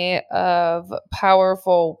family of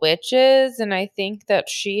powerful witches, and I think that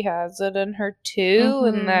she has it in her too,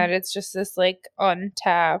 and that it's just this, like,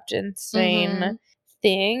 untapped, insane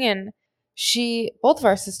thing. And both of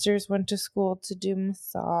our sisters went to school to do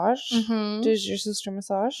massage. Does your sister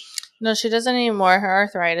massage? No, she doesn't anymore. Her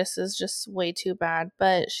arthritis is just way too bad,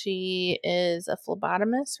 but she is a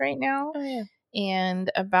phlebotomist right now. Oh, yeah. And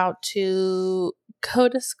about to go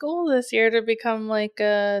to school this year to become, like,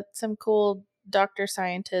 some cool doctor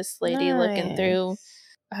scientist lady looking through.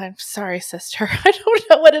 I'm sorry, sister. I don't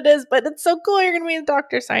know what it is, but it's so cool. You're going to be a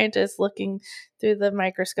doctor scientist looking through the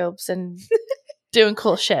microscopes and doing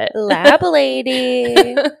cool shit. Lab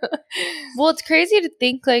lady. Well, it's crazy to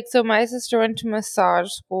think, like, so my sister went to massage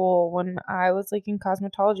school when I was, like, in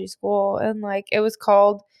cosmetology school, and, like, it was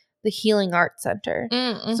called the Healing Arts Center.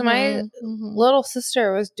 So my little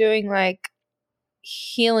sister was doing, like,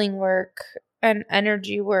 healing work and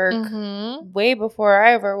energy work way before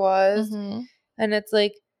I ever was. And it's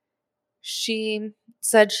like, she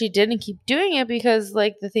said she didn't keep doing it because,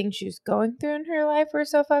 like, the things she was going through in her life were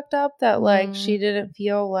so fucked up that, like, she didn't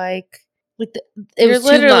feel like you're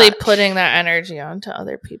literally putting that energy onto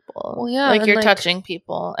other people. Well, yeah, like, and, you're like, touching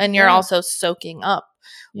people, and you're also soaking up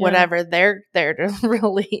whatever they're there to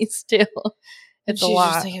release too. It's a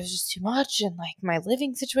lot. Just like, it was just too much, and, like, my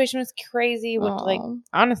living situation was crazy. Which, like,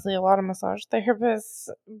 honestly, a lot of massage therapists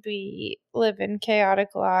live in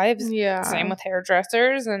chaotic lives. Yeah, same with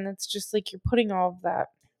hairdressers, and it's just like you're putting all of that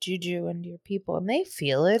juju into your people, and they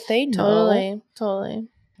feel it. They know. Totally.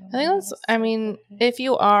 I think that's. I mean, if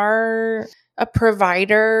you are a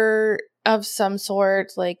provider of some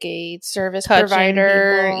sort, like a service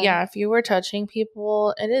provider, yeah, if you were touching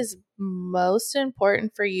people, it is most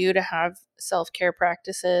important for you to have self-care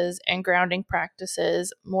practices and grounding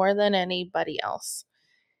practices more than anybody else,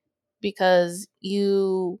 because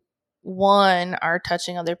you, one, are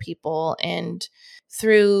touching other people and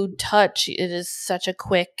through touch, it is such a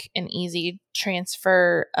quick and easy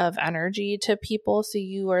transfer of energy to people. So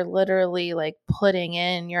you are literally like putting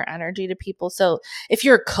in your energy to people. So if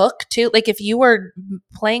you're a cook too, like if you are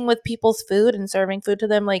playing with people's food and serving food to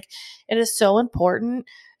them, like it is so important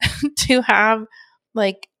to have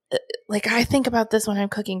like I think about this when I'm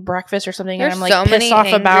cooking breakfast or something. There's and I'm like so pissed many off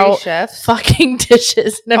angry about chefs. fucking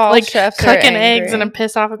dishes. And I'm All like chefs are cooking angry. eggs and I'm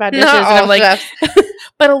pissed off about dishes. Not And I'm all like, chefs.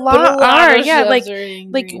 but a lot are. of Yeah. chefs Like, are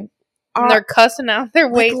angry. like, and they're cussing out their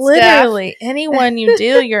like wait literally staff. anyone you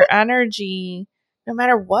do, your energy, no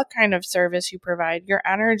matter what kind of service you provide, your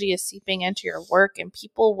energy is seeping into your work and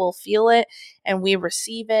people will feel it and we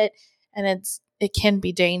receive it, and it can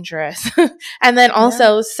be dangerous. And then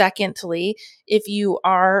also, secondly, if you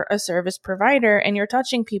are a service provider and you're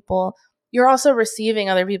touching people, you're also receiving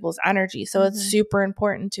other people's energy. So it's super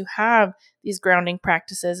important to have these grounding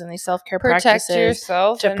practices and these self-care practices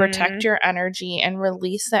yourself to protect your energy and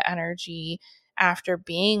release the energy after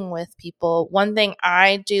being with people. One thing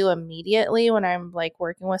I do immediately when I'm like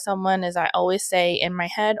working with someone is I always say in my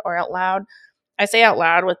head or out loud. I say out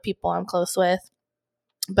loud with people I'm close with,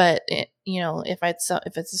 but if it's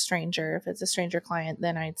a stranger client,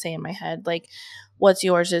 then I'd say in my head, like, what's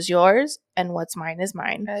yours is yours and what's mine is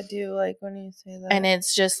mine. I do like when you say that. And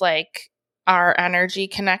it's just like our energy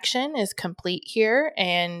connection is complete here,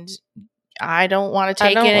 and I don't want to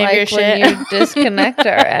take any of your shit. You disconnect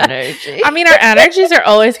our energy. I mean, our energies are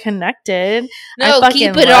always connected. No, I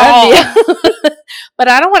fucking keep it love you. But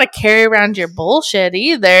I don't want to carry around your bullshit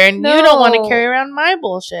either, and you don't want to carry around my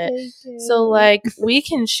bullshit. So, like, we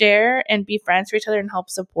can share and be friends for each other and help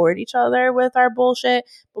support each other with our bullshit,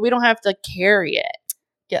 but we don't have to carry it.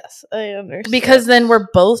 Yes, I understand. Because then we're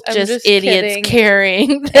both just idiots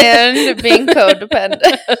carrying and being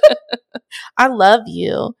codependent. I love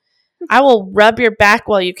you. I will rub your back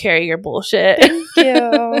while you carry your bullshit. Thank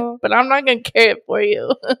you. But I'm not going to carry it for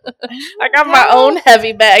you. I got my own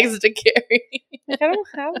heavy bags to carry. I don't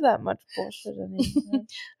have that much bullshit anymore.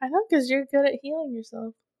 I know, because you're good at healing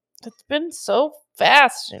yourself. It's been so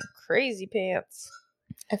fast and crazy pants.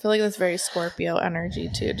 I feel like that's very Scorpio energy,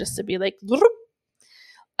 too. Just to be like,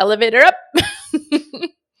 elevator up.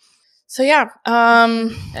 So, yeah.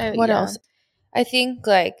 What else? I think,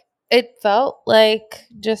 like, it felt like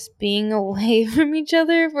just being away from each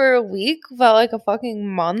other for a week felt like a fucking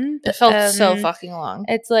month. It felt so fucking long.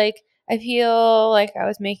 It's like, I feel like I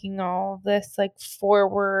was making all of this, like,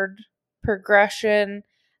 forward progression,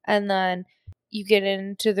 and then you get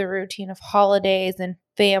into the routine of holidays and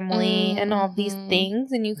family and all these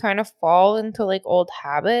things, and you kind of fall into, like, old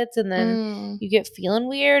habits, and then you get feeling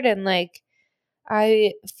weird, and, like,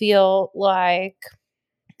 I feel like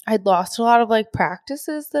I'd lost a lot of, like,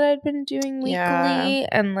 practices that I'd been doing weekly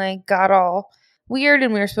and, like, got all weird,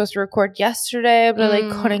 and we were supposed to record yesterday, but I,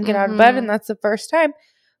 like, couldn't get out of bed, and that's the first time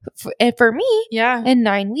for me in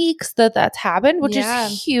 9 weeks that's happened, which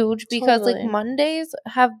is huge because, like, Mondays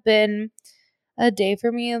have been a day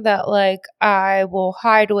for me that, like, I will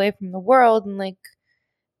hide away from the world and, like,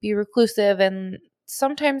 be reclusive and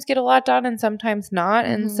sometimes get a lot done and sometimes not,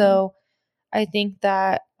 and so I think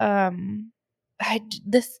that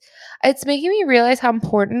it's making me realize how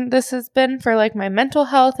important this has been for, like, my mental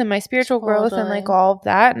health and my spiritual growth and, like, all of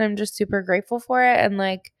that, and I'm just super grateful for it. And,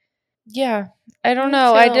 like, yeah, I don't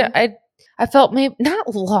know. I felt maybe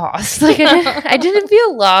not lost. Like, I didn't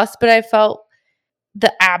feel lost, but I felt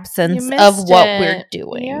the absence of what we're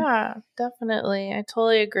doing. Yeah, definitely. I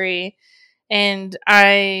totally agree. And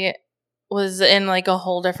I was in, like, a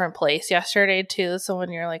whole different place yesterday too. So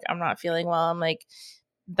when you're like, I'm not feeling well, I'm like,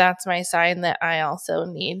 that's my sign that I also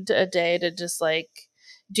need a day to just, like,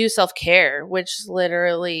 do self-care, which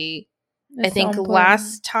literally I think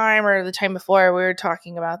last time or the time before we were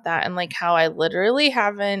talking about that and, like, how I literally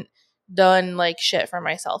haven't done, like, shit for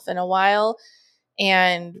myself in a while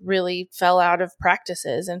and really fell out of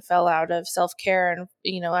practices and fell out of self-care, and,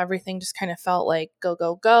 everything just kind of felt like go,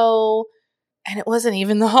 go, go. And it wasn't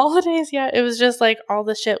even the holidays yet. It was just like all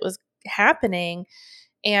the shit was happening.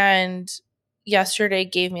 And yesterday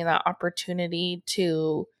gave me that opportunity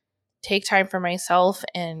to take time for myself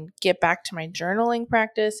and get back to my journaling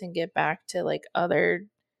practice and get back to, like, other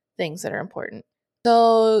things that are important.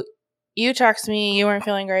 So you texted me, you weren't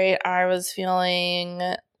feeling great. I was feeling,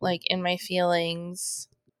 like, in my feelings.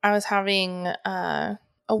 I was having a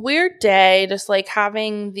weird day, just, like,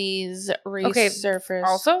 having these resurface.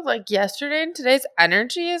 Also, like, yesterday and today's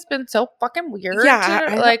energy has been so fucking weird. Yeah,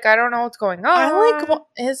 I don't know what's going on.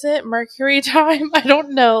 Is it Mercury time? I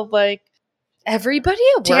don't know. Like, everybody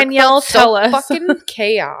at work Danielle, tell us. Fucking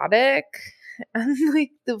chaotic, and,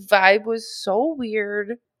 like, the vibe was so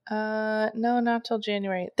weird. No, not till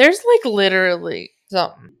January. There's like literally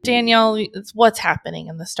something. Danielle, it's what's happening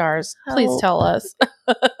in the stars. Please Help. tell us.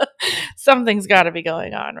 Something's got to be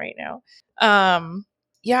going on right now.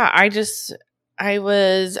 Yeah, I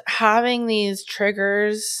was having these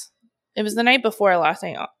triggers. It was the night before last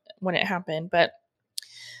night when it happened, but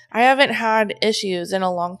I haven't had issues in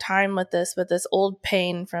a long time with this, but this old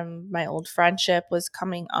pain from my old friendship was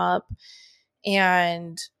coming up,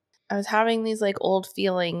 and I was having these like old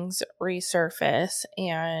feelings resurface.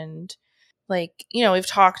 And like, we've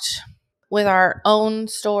talked with our own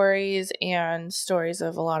stories and stories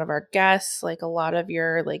of a lot of our guests. Like, a lot of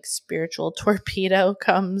your like spiritual torpedo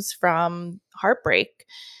comes from heartbreak,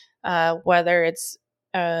 whether it's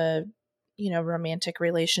a romantic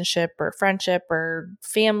relationship or friendship or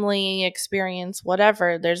family experience,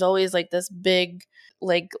 whatever. There's always like this big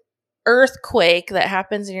like earthquake that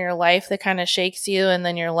happens in your life that kind of shakes you, and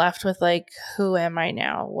then you're left with like, who am I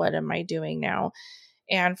now? What am I doing now?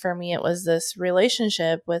 And for me, it was this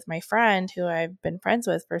relationship with my friend who I've been friends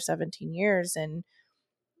with for 17 years and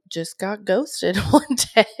just got ghosted one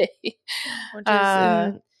day. Which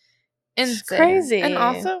is insane. Crazy. And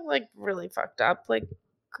also like really fucked up. Like,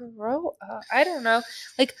 grow up. I don't know.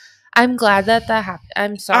 Like, I'm glad that happened.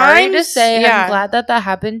 I'm sorry to say I'm glad that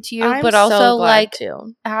happened to you, but also like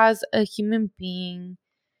too. As a human being,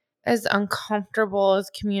 as uncomfortable as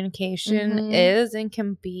communication is and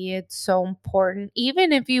can be, it's so important.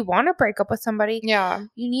 Even if you want to break up with somebody,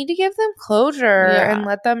 you need to give them closure and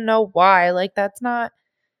let them know why. Like, that's not.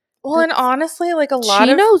 Well, and honestly, like a lot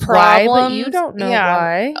of knows problems, why, but you don't know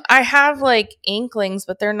why. I have like inklings,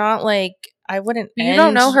 but they're not like I wouldn't. You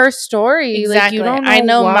don't know her story. Exactly. Like, you don't know I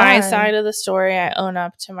know why. my side of the story. I own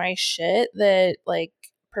up to my shit that like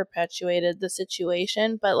perpetuated the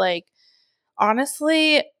situation. But like,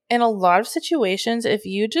 honestly, in a lot of situations, if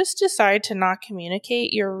you just decide to not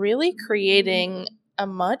communicate, you're really creating a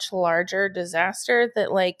much larger disaster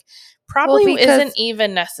that like probably isn't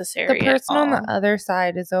even necessary. The person on the other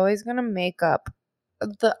side is always going to make up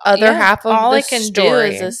the other half of all the I can story.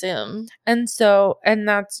 do is assume. And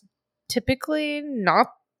that's typically not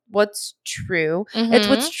what's true. It's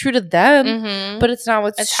what's true to them, but it's not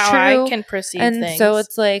what's true. It's how I can perceive things. And so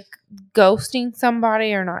it's like ghosting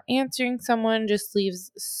somebody or not answering someone just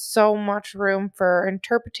leaves so much room for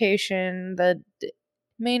interpretation that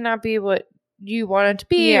may not be what you want it to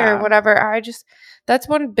be or whatever. That's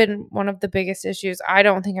been one of the biggest issues. I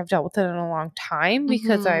don't think I've dealt with it in a long time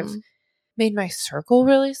because I've made my circle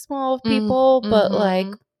really small of people, but like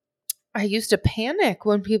I used to panic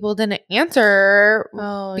when people didn't answer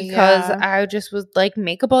because I just was like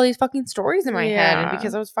make up all these fucking stories in my head and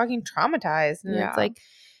because I was fucking traumatized. And it's like,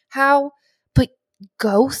 but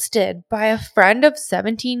ghosted by a friend of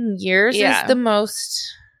 17 years is the most,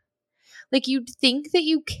 like, you'd think that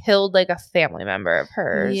you killed like a family member of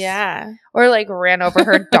hers. Yeah. Or like ran over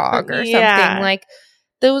her dog or something. Like,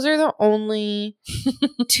 those are the only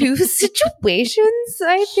two situations,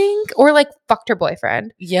 I think. Or like fucked her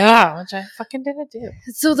boyfriend. Yeah, which I fucking didn't do.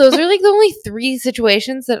 So those are like the only 3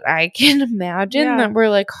 situations that I can imagine that were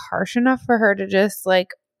like harsh enough for her to just like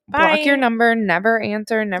block your number, never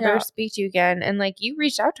answer, never speak to you again. And like, you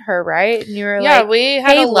reached out to her, right? And you were like, we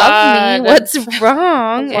had hey, love me. What's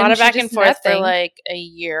wrong? A lot of back and forth for like a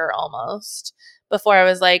year almost before I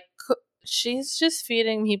was like, she's just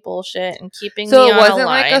feeding me bullshit and keeping me on a line. So it wasn't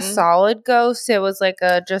like a solid ghost. It was like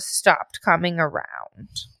a just stopped coming around.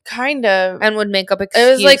 Kind of. And would make up excuses.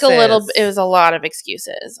 It was like it was a lot of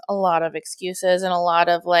excuses. A lot of excuses and a lot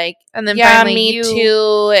of like, and then finally me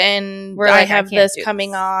too. And I have this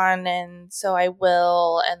coming on and so I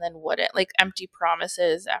will, and then wouldn't. Like empty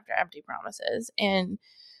promises after empty promises. And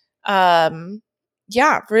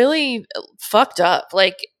really fucked up.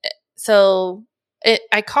 Like, so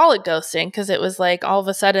I call it ghosting because it was like all of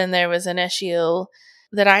a sudden there was an issue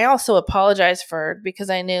that I also apologized for because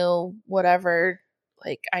I knew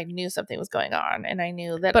like I knew something was going on and I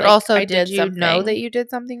knew that. But like, also, did you something. Know that you did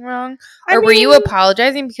something wrong? Or were you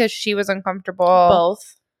apologizing because she was uncomfortable?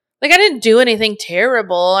 Both. Like, I didn't do anything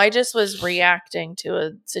terrible. I just was reacting to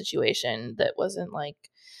a situation that wasn't like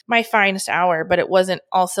my finest hour, but it wasn't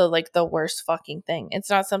also like the worst fucking thing. It's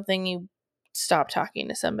not something you stop talking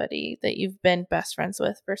to somebody that you've been best friends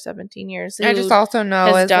with for 17 years. I just also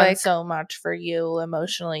know has done like, so much for you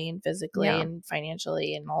emotionally and physically and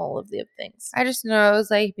financially and all of the things. I just know it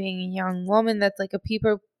was like being a young woman that's like a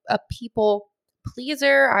people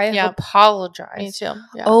pleaser. I have apologized Me too.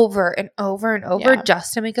 over and over and over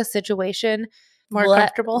just to make a situation more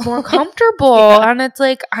comfortable. More comfortable. Yeah. And it's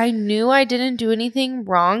like, I knew I didn't do anything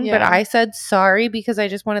wrong, but Yeah. I said sorry because I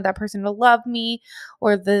just wanted that person to love me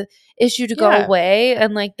or the issue to go Yeah. away.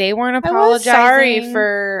 And like, they weren't I was apologizing. sorry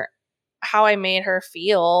for how I made her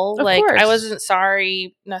feel. Of Like, course. I wasn't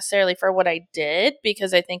sorry necessarily for what I did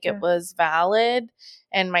because I think Yeah. it was valid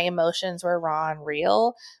and my emotions were raw and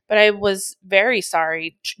real. But I was very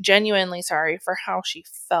sorry, genuinely sorry for how she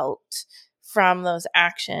felt from those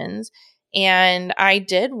actions. And I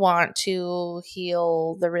did want to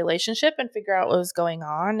heal the relationship and figure out what was going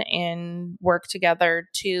on and work together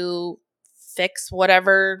to fix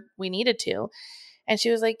whatever we needed to. And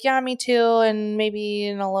she was like, yeah, me too. And maybe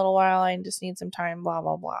in a little while, I just need some time, blah,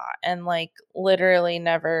 blah, blah. And like, literally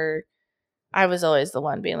never, I was always the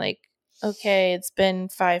one being like, okay, it's been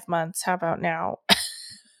 5 months. How about now?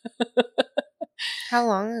 How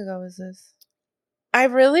long ago was this? I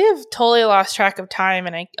really have totally lost track of time.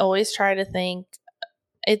 And I always try to think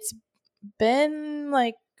it's been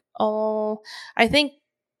like, I think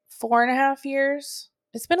 4.5 years.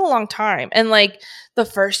 It's been a long time. And like, the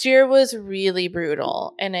first year was really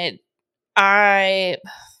brutal. And hey,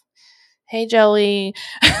 Joey,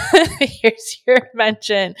 here's your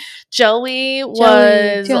mention. Joey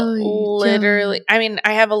was literally, I mean,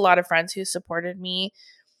 I have a lot of friends who supported me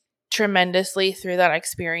tremendously through that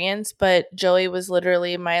experience, but Joey was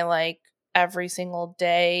literally my like every single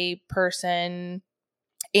day person.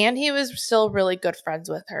 And he was still really good friends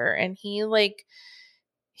with her. And he's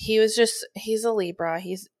a Libra.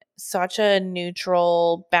 He's such a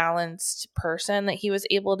neutral, balanced person that he was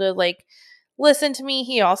able to like listen to me.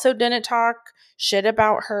 He also didn't talk shit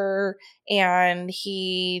about her, and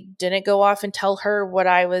he didn't go off and tell her what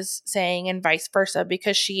I was saying and vice versa,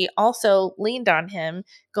 because she also leaned on him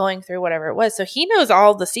going through whatever it was. So he knows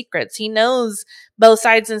all the secrets. He knows both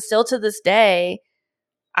sides, and still to this day,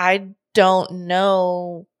 I don't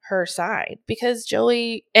know her side because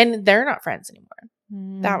Joey, and they're not friends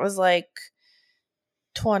anymore. That was like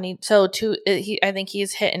 20. So I think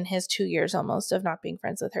he's hitting his 2 years almost of not being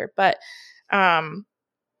friends with her. But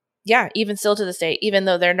yeah, even still to this day, even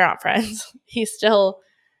though they're not friends, he still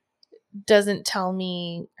doesn't tell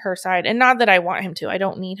me her side. And not that I want him to. I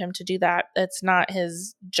don't need him to do that. It's not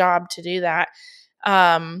his job to do that.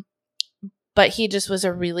 But he just was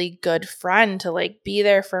a really good friend to like be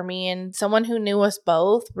there for me, and someone who knew us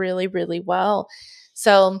both really, really well.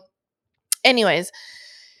 So anyways,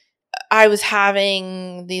 I was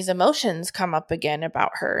having these emotions come up again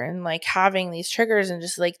about her and like having these triggers and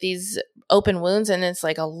just like these open wounds. And it's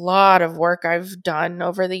like a lot of work I've done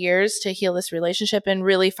over the years to heal this relationship and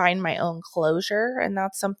really find my own closure. And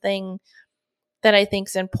that's something that I think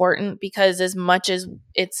is important, because as much as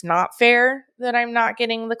it's not fair that I'm not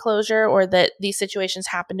getting the closure, or that these situations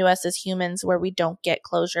happen to us as humans where we don't get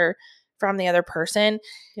closure from the other person,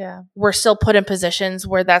 we're still put in positions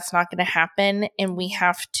where that's not going to happen, and we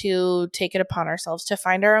have to take it upon ourselves to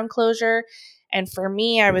find our own closure. And for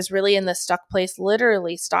me, I was really in the stuck place,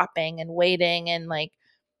 literally stopping and waiting and like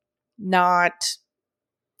not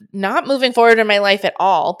moving forward in my life at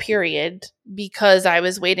all, period, because I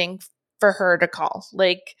was waiting for her to call,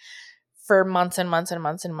 like for months and months and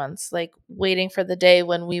months and months, like waiting for the day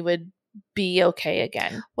when we would be okay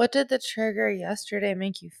again. What did the trigger yesterday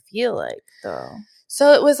make you feel like, though?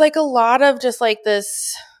 So it was like a lot of just like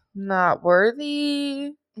this not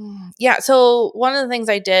worthy. Yeah. So one of the things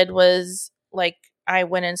I did was like I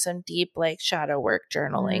went in some deep like shadow work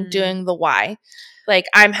journaling, doing the why. Like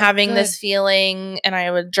I'm having this feeling, and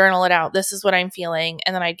I would journal it out. This is what I'm feeling.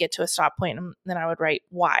 And then I'd get to a stop point, and then I would write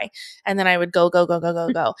why. And then I would go. And I just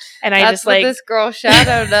like, that's what this girl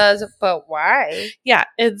shadow does. But why? Yeah.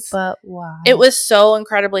 But why? It was so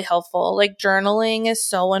incredibly helpful. Like journaling is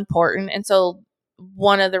so important. And so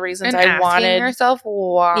one of the reasons I wanted, asking yourself,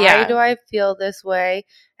 why do I feel this way?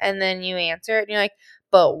 And then you answer it and you're like,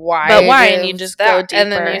 but why? But why? And you just go deeper.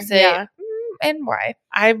 And then you say, and why?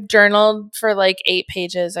 I've journaled for like 8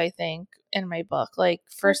 pages, I think, in my book, like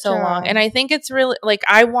for so long. And I think it's really like,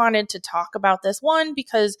 I wanted to talk about this one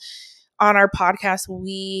because on our podcast,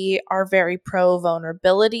 we are very pro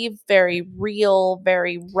vulnerability, very real,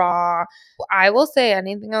 very raw. I will say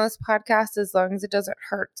anything on this podcast as long as it doesn't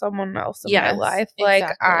hurt someone else in my life.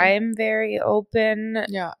 Like, I'm very open.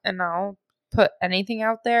 Yeah. And I'll put anything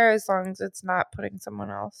out there as long as it's not putting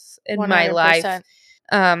someone else in 100%. My life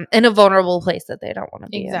in a vulnerable place that they don't want to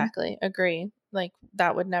be in. Exactly. Agree. Like,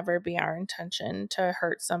 that would never be our intention, to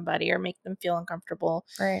hurt somebody or make them feel uncomfortable.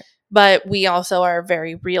 Right. But we also are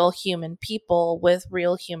very real human people with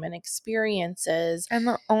real human experiences. And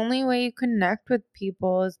the only way you connect with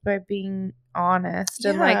people is by being honest.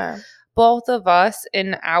 Yeah. And like both of us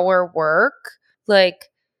in our work, like,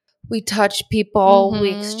 we touch people,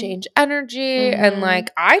 we exchange energy, and, like,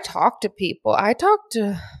 I talk to people. I talk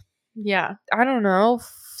to, I don't know,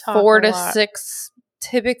 4 to 6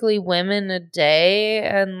 typically women a day,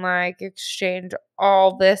 and, like, exchange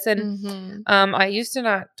all this. And I used to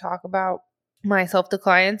not talk about myself to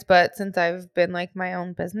clients, but since I've been, like, my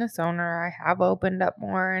own business owner, I have opened up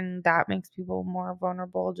more, and that makes people more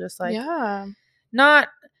vulnerable. Just, like, not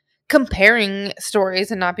comparing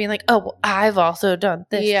stories and not being like, oh, well, I've also done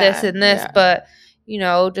this and this, but, you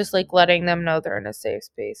know, just, like, letting them know they're in a safe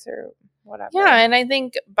space or whatever. Yeah, and I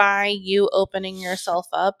think by you opening yourself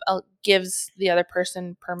up gives the other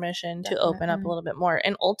person permission to open up a little bit more.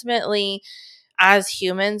 And ultimately, as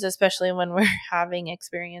humans, especially when we're having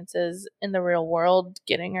experiences in the real world,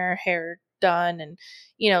 getting our hair done and,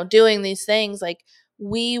 you know, doing these things, like,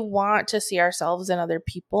 we want to see ourselves in other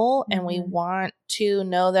people, and we want to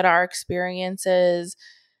know that our experiences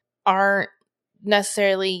aren't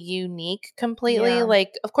necessarily unique completely.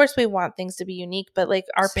 Like, of course we want things to be unique, but, like,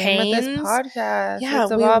 our pains, with this podcast,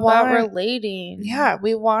 it's all about relating. Yeah,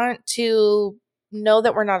 we want to know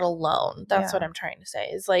that we're not alone. That's what I'm trying to say,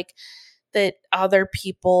 is, like, that other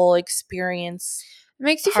people experience it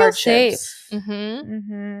makes you hardships. feel safe.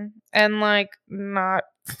 And, like, not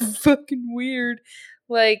fucking weird,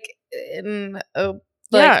 like, in a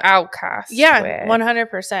outcast way.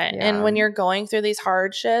 100%. And when you're going through these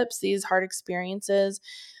hardships, these hard experiences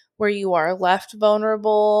where you are left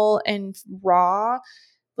vulnerable and raw,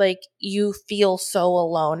 like, you feel so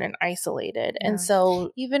alone and isolated. And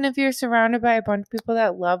so even if you're surrounded by a bunch of people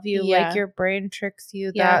that love you, like, your brain tricks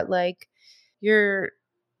you that, like,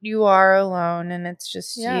 you are alone, and it's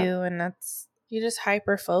just you, and that's, you just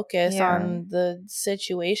hyper focus on the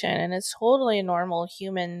situation, and it's totally a normal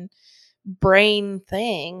human brain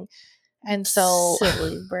thing. And so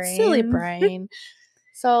silly brain.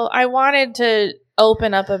 So I wanted to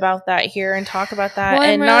open up about that here and talk about that,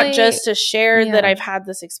 and not just to share that I've had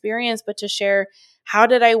this experience, but to share how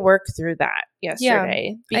did I work through that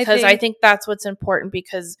yesterday, because I think that's what's important.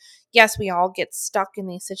 Because yes, we all get stuck in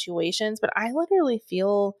these situations, but I literally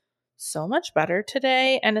feel so much better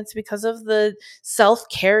today, and it's because of the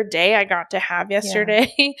self-care day I got to have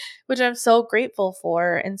yesterday, which I'm so grateful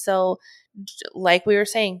for. And so, like we were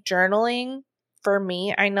saying, journaling, for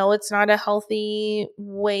me, I know it's not a healthy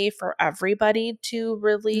way for everybody to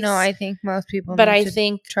release. No, I think most people but need I to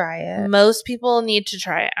think try it. Most people need to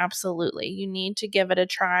try it. Absolutely. You need to give it a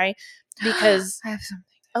try, because I have something.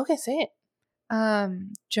 Okay, say it.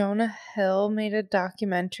 Jonah Hill made a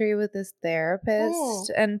documentary with his therapist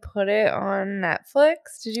and put it on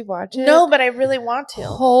Netflix. Did you watch it? No, but I really want to.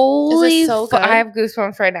 Holy, is it so good? I have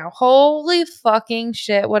goosebumps right now. Holy fucking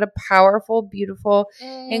shit! What a powerful, beautiful,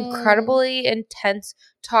 incredibly intense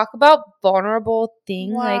talk about vulnerable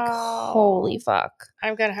thing. Wow. Like, holy fuck!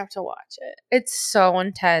 I'm gonna have to watch it. It's so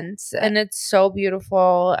intense and it's so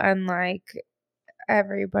beautiful, and, like,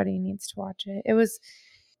 everybody needs to watch it. It was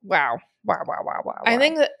wow. I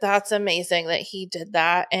think that's amazing that he did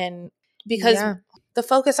that, and because the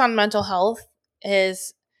focus on mental health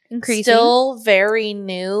is increasing, still very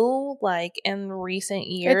new, like, in recent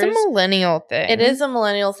years. It's a millennial thing. It is a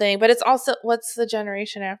millennial thing, but it's also, what's the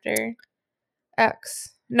generation after?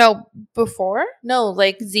 X. No, before? No,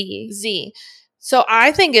 like Z. So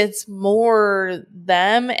I think it's more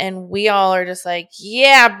them, and we all are just like,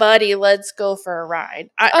 yeah, buddy, let's go for a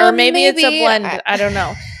ride. Or maybe it's a blend. I don't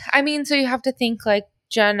know. I mean, so you have to think, like,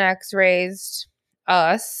 Gen X raised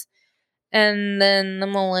us, and then the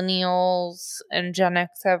millennials and Gen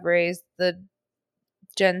X have raised the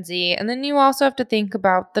Gen Z, and then you also have to think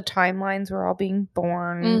about the timelines we're all being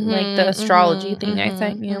born, like the astrology thing I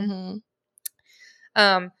sent you.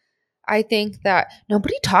 I think that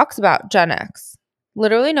nobody talks about Gen X.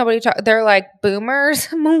 Literally nobody talks. They're like boomers,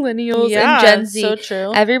 millennials, and Gen Z. So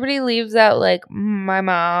true. Everybody leaves out, like, my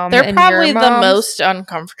mom. They're probably the most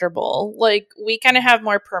uncomfortable. Like, we kind of have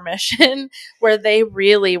more permission, where they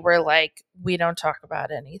really were like, we don't talk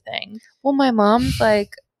about anything. Well, my mom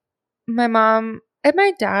and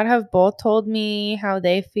my dad have both told me how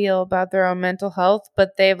they feel about their own mental health,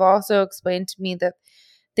 but they've also explained to me that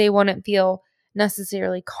they wouldn't feel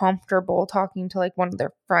necessarily comfortable talking to, like, one of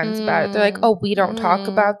their friends about it. They're like, oh, we don't talk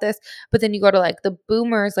about this. But then you go to, like, the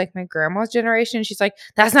boomers, like my grandma's generation, she's like,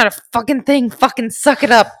 that's not a fucking thing, fucking suck it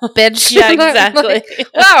up, bitch. Yeah, exactly. Like,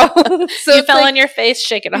 wow. So you fell on your face,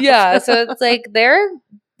 shake it off. Yeah, so it's like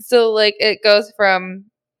like, it goes from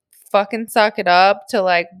fucking suck it up to,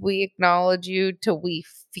 like, we acknowledge you, to we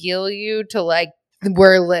feel you, to, like,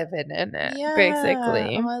 we're living in it,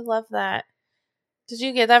 basically. Oh, I love that. Did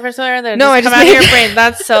you get that for somewhere? No, I just come out of your brain.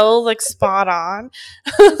 That's so, like, spot on.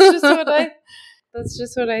 It's just what That's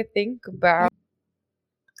just what I think about.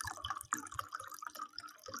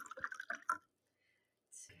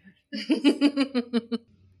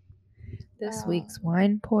 This week's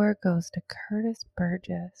wine pour goes to Curtis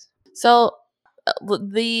Burgess. So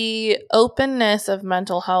the openness of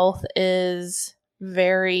mental health is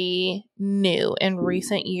very new in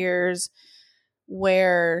recent years,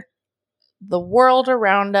 where the world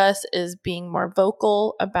around us is being more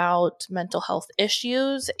vocal about mental health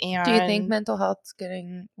issues. And do you think mental health's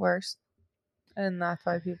getting worse? And that's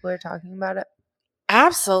why people are talking about it?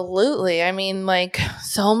 Absolutely. I mean, like,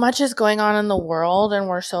 so much is going on in the world and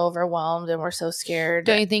we're so overwhelmed and we're so scared.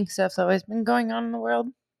 Don't you think stuff's always been going on in the world?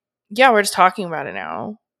 Yeah, we're just talking about it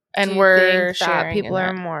now. And do you we're think sharing that people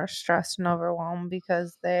are more stressed and overwhelmed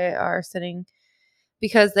because they are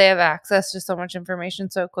because they have access to so much information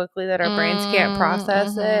so quickly that our brains can't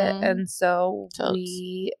process it, and so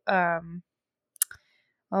we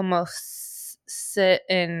almost sit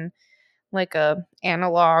in like a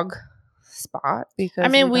analog spot? Because I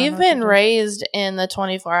mean, we've been raised in the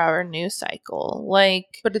 24-hour news cycle,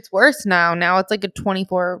 like, but it's worse now. Now it's like a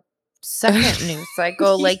 24-second news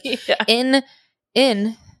cycle. Like, in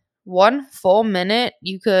 1 full minute,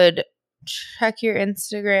 you could check your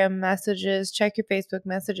Instagram messages, check your Facebook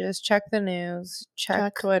messages, check the news,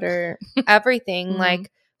 check Twitter, everything.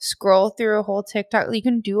 Like, scroll through a whole TikTok. You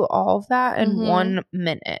can do all of that in 1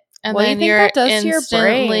 minute. And what then do you think that does to your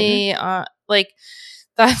brain? Like,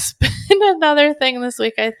 that's been another thing this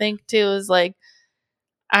week, I think, too, is like,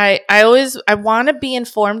 I want to be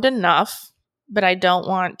informed enough, but I don't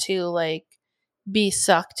want to, like, be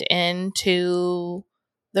sucked into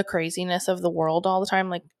the craziness of the world all the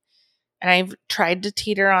time. Like, and I've tried to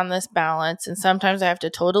teeter on this balance, and sometimes I have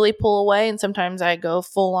to totally pull away, and sometimes I go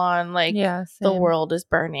full on, like, the world is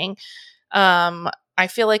burning. I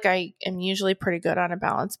feel like I am usually pretty good on a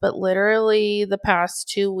balance, but literally the past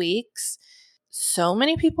 2 weeks, so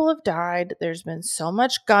many people have died. There's been so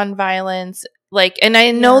much gun violence. Like, and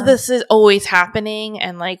I know this is always happening,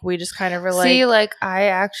 and like, we just kind of were see, like, I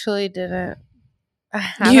actually didn't.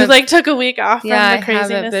 You like took a week off from the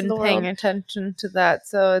craziness. I haven't been paying attention to that,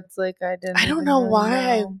 so it's like I don't know why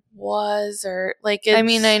I was, or like, I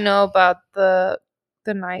mean, I know about the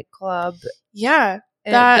nightclub. Yeah,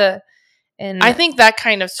 and I think that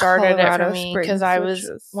kind of started Colorado it for me, because I was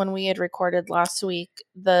when we had recorded last week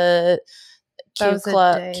the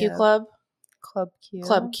Club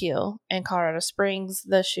Q in Colorado Springs.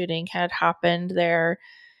 The shooting had happened there,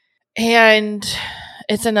 and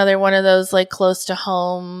it's another one of those, like, close to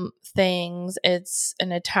home things. It's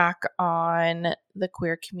an attack on the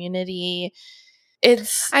queer community.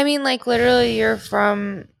 I mean, like, literally, you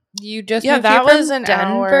just moved that here was from an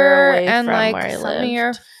Denver, hour away and from like where I some lived. of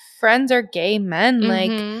your friends are gay men.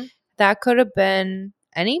 Like, that could have been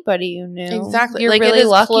anybody you knew. Exactly. You're like, really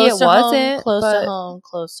lucky it wasn't.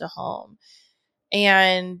 Close to home.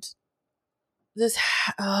 And this,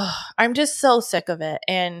 I'm just so sick of it.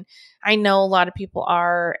 And I know a lot of people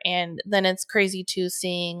are. And then it's crazy too,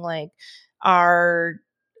 seeing, like,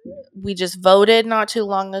 we just voted not too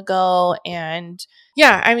long ago. And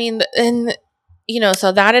yeah, I mean, and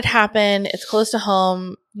so that had happened. It's close to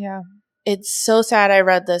home. Yeah. It's so sad. I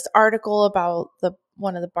read this article about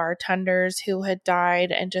one of the bartenders who had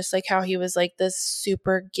died, and just like how he was like this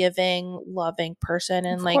super giving, loving person,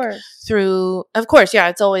 and like of course, yeah,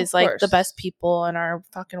 it's always like the best people in our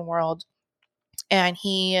fucking world. And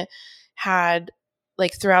he had,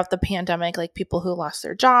 like, throughout the pandemic, like, people who lost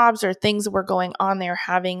their jobs or things were going on, they were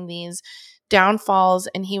having these downfalls,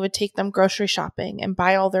 and he would take them grocery shopping and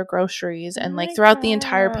buy all their groceries, and like throughout the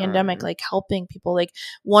entire pandemic, like, helping people. Like,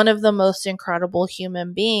 one of the most incredible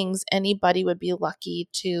human beings anybody would be lucky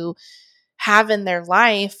to have in their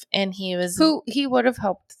life. And he would have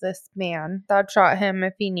helped this man that shot him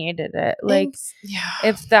if he needed it. Like,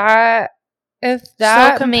 if that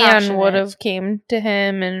man would have came to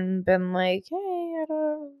him and been like, hey, I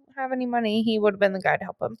don't have any money, he would have been the guy to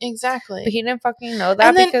help him. Exactly. But he didn't fucking know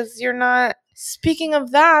that, because you're not. Speaking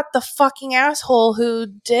of that, the fucking asshole who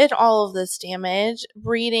did all of this damage,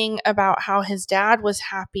 reading about how his dad was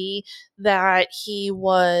happy that he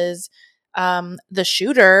was the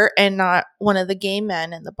shooter and not one of the gay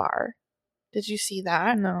men in the bar. Did you see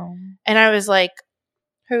that? No. And I was like,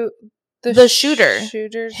 who? The shooter,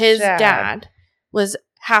 his dad was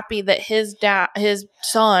happy that his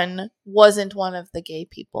son wasn't one of the gay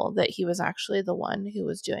people, that he was actually the one who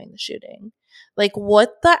was doing the shooting. Like,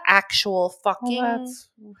 what the actual fucking hell?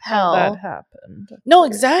 How that happened. No,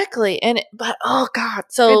 exactly. But oh god,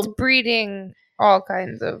 so it's breeding all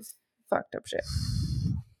kinds of fucked up shit.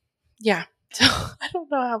 Yeah. So I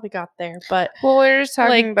don't know how we got there, but we were just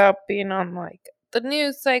talking about being on, like, the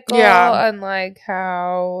news cycle Yeah. and like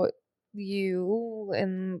how you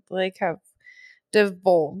and like have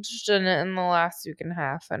divulged in it in the last week and a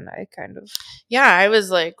half, and I kind of I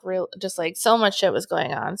was like just like so much shit was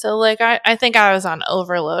going on. So like I think I was on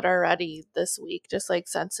overload already this week, just like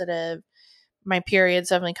sensitive. My period's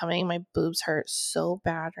definitely coming. My boobs hurt so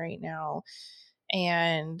bad right now.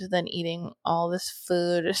 And then eating all this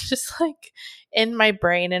food is just like in my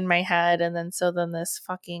brain, in my head. And then this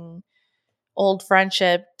fucking old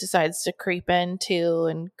friendship decides to creep in too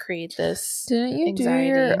and create this Didn't you anxiety. do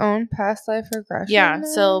your own past life regression? Yeah.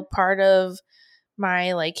 So part of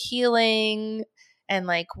my like healing and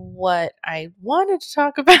like what I wanted to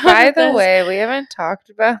talk about. By the way, we haven't talked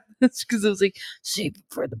about this because it was like save it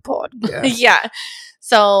for the podcast. Yeah.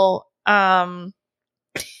 So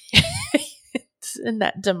it's in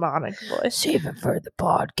that demonic voice. Save it for the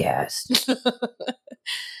podcast.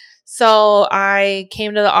 So I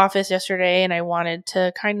came to the office yesterday and I wanted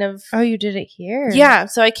to kind of. Oh, you did it here? Yeah.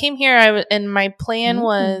 So I came here. And my plan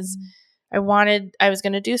was I was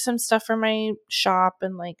going to do some stuff for my shop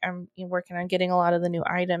and like I'm working on getting a lot of the new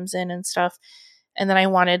items in and stuff. And then I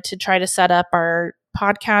wanted to try to set up our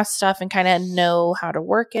podcast stuff and kind of know how to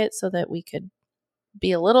work it so that we could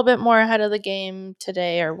be a little bit more ahead of the game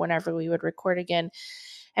today or whenever we would record again.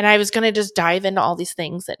 And I was going to just dive into all these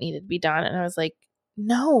things that needed to be done. And I was like,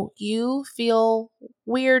 no, you feel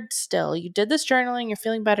weird still. You did this journaling, you're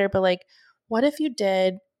feeling better, but like, what if you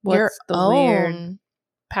did your own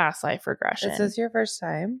past life regression? Is this your first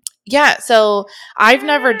time? Yeah. So I've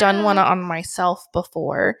never done one on myself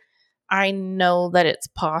before. I know that it's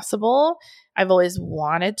possible. I've always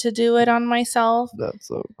wanted to do it on myself. That's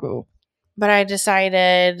so cool. But I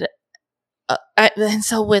decided, and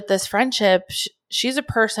so with this friendship, she's a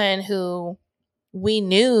person who we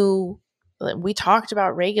knew, we talked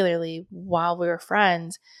about regularly while we were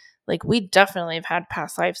friends. Like, we definitely have had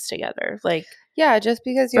past lives together. Like, yeah, just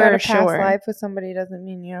because you had a past life with somebody doesn't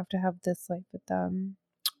mean you have to have this life with them.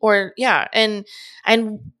 Or, yeah, and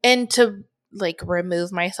to like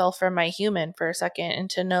remove myself from my human for a second and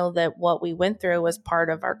to know that what we went through was part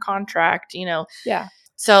of our contract, you know. Yeah.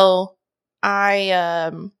 So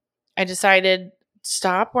I decided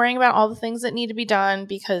stop worrying about all the things that need to be done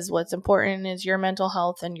because what's important is your mental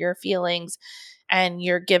health and your feelings, and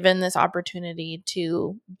you're given this opportunity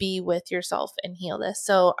to be with yourself and heal this.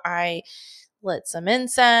 So I lit some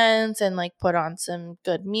incense and like put on some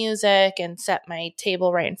good music and set my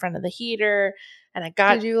table right in front of the heater. And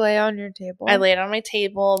Did you lay on your table? I laid on my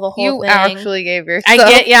table, the whole thing. You actually gave yourself.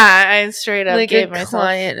 I straight up like gave a myself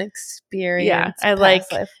client experience. Yeah, I like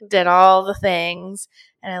did all the things,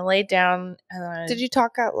 and I laid down. And did you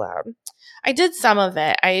talk out loud? I did some of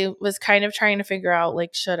it. I was kind of trying to figure out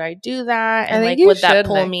like, should I do that, and like, would that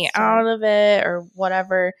pull me out of it or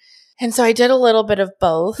whatever? And so I did a little bit of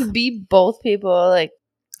both. Be both people. Like,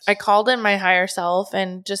 I called in my higher self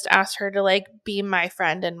and just asked her to like be my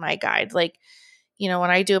friend and my guide. Like, you know,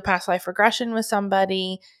 when I do a past life regression with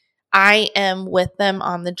somebody, I am with them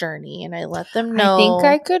on the journey and I let them know. I think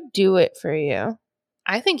I could do it for you.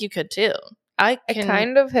 I think you could too. I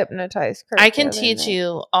kind of hypnotized Kurt. I can teach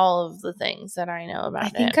you all of the things that I know about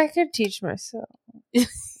it. I think I could teach myself. I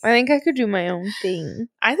think I could do my own thing.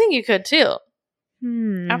 I think you could too.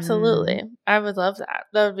 Absolutely. I would love that.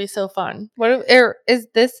 That would be so fun. What if, is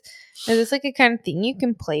this like a kind of thing you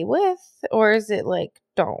can play with, or is it like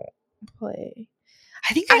don't play?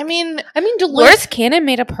 I mean, Dolores Cannon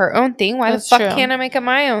made up her own thing. Why the fuck can't I make up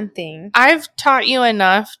my own thing? I've taught you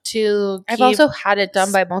enough to. I've also had it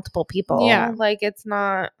done by multiple people. Yeah, like it's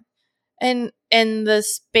not. And the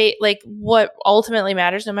space, like what ultimately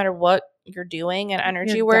matters, no matter what you're doing and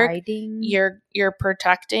energy work, you're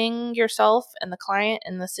protecting yourself and the client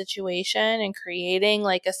and the situation and creating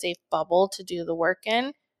like a safe bubble to do the work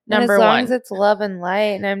in. Number one, as long as it's love and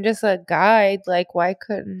light, and I'm just a guide. Like, why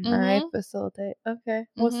couldn't I facilitate? Okay,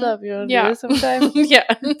 what's up? You want to do this sometime? Yeah,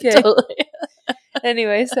 okay. Totally.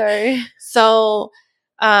 Anyway, sorry. So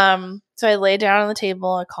I laid down on the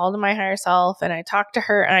table. I called my higher self, and I talked to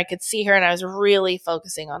her, and I could see her, and I was really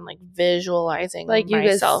focusing on like visualizing like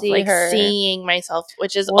myself, like seeing myself,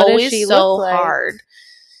 which is always so hard.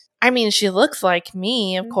 I mean, she looks like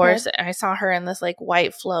me, of course. I saw her in this like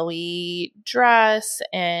white flowy dress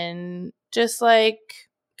and just like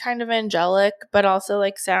kind of angelic, but also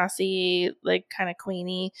like sassy, like kind of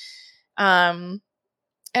queenie. And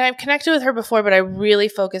I've connected with her before, but I really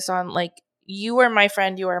focused on like, you are my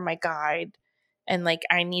friend, you are my guide. And like,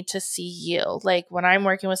 I need to see you. Like, when I'm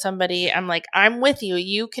working with somebody, I'm like, I'm with you.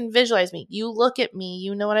 You can visualize me. You look at me.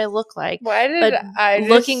 You know what I look like. Why did But I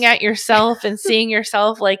looking at yourself and seeing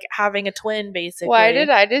yourself like having a twin, basically. Why did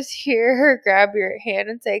I just hear her grab your hand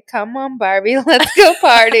and say, "Come on, Barbie, let's go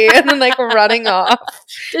party," and then like running off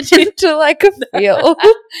into like a field?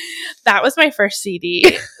 That was my first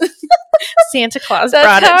CD. Santa Claus That's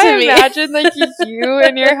brought how it to I me. imagine like you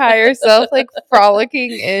and your higher self like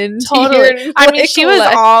frolicking into Totally. your, I mean, like, she was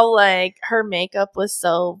life. all like, her makeup was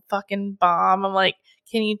so fucking bomb. I'm like,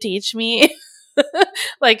 can you teach me?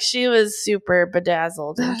 Like, she was super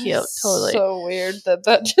bedazzled and That cute. is Totally. so weird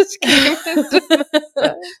that just came into my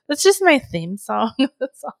head. That's just my theme song.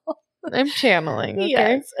 That's all. I'm channeling, okay?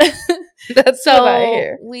 Yes. That's So what I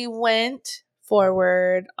hear. we went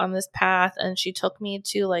forward on this path, and she took me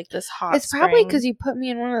to like this hot It's probably spring. because you put me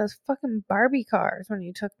in one of those fucking Barbie cars when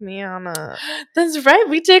you took me on a... That's right.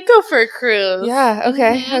 We did go for a cruise. Yeah,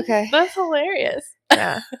 okay, Mhm. okay. That's hilarious.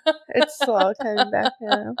 Yeah. It's all coming back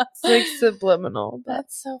now. It's like subliminal. But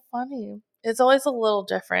That's so funny. It's always a little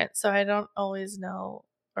different, so I don't always know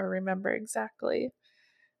or remember exactly.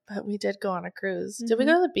 But we did go on a cruise. Did we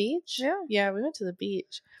go to the beach? Yeah. Yeah, we went to the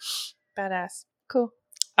beach. Badass. Cool.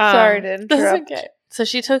 Sorry to That's interrupt. okay. So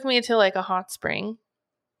she took me to like a hot spring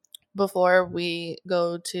before we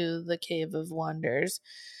go to the Cave of Wonders.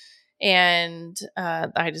 And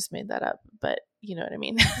I just made that up, but you know what I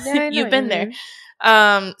mean. Yeah, I know You've what been you there.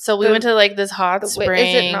 mean. So we went to like this hot spring.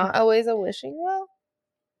 Is it not always a wishing well?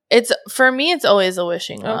 It's, for me, it's always a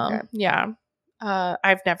wishing well. Okay. Yeah.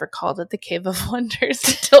 I've never called it the Cave of Wonders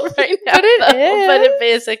until right now. But it is. But it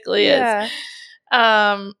basically Yeah.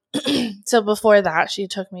 is. So before that, she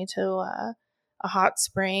took me to a hot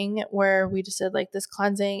spring where we just did like this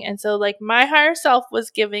cleansing. And so like my higher self was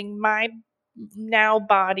giving my now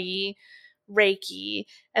body Reiki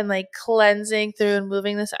and like cleansing through and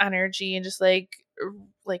moving this energy and just like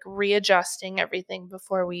readjusting everything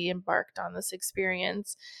before we embarked on this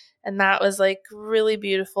experience. And that was like really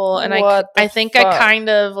beautiful. And I think I kind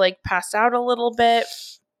of like passed out a little bit,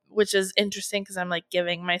 which is interesting because I'm like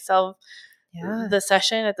giving myself the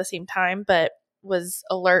session at the same time, but was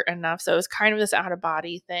alert enough. So it was kind of this out of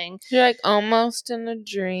body thing. You're like almost in a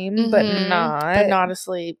dream, but not. But not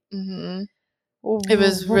asleep. Mm-hmm. It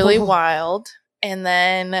was really wild. And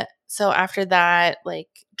then, so after that, like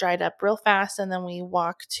dried up real fast. And then we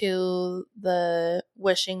walked to the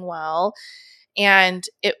wishing well. And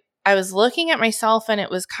I was looking at myself, and it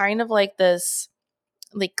was kind of like this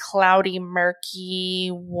like cloudy, murky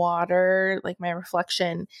water, like my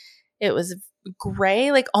reflection. It was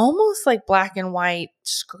gray, like almost like black and white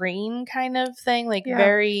screen kind of thing, like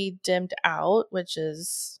very dimmed out, which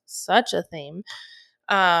is such a theme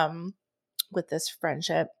with this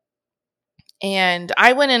friendship. And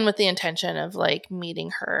I went in with the intention of like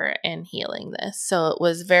meeting her and healing this. So it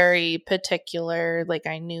was very particular. Like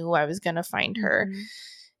I knew I was going to find her.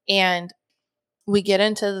 And we get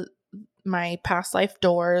into my past life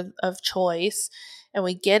door of choice, and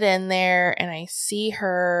we get in there and I see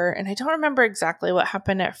her, and I don't remember exactly what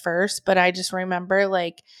happened at first, but I just remember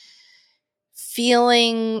like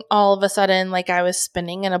feeling all of a sudden like I was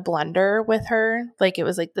spinning in a blender with her. Like it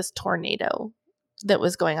was like this tornado that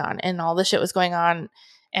was going on, and all the shit was going on,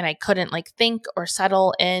 and I couldn't like think or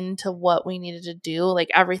settle into what we needed to do. Like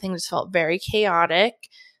everything just felt very chaotic,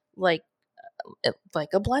 like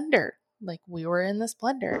a blender. Like we were in this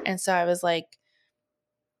blender. And so I was like,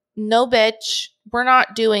 no, bitch, we're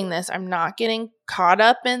not doing this. I'm not getting caught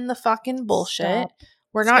up in the fucking bullshit.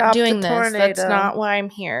 We're not doing this. That's not why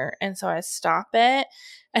I'm here. And so I stop it.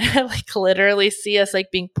 And I like literally see us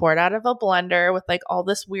like being poured out of a blender with like all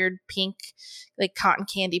this weird pink, like cotton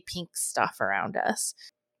candy pink stuff around us.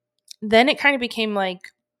 Then it kind of became like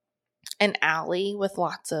an alley with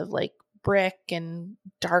lots of like brick and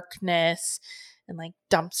darkness and like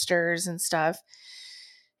dumpsters and stuff.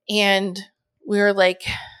 And we were like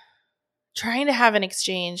trying to have an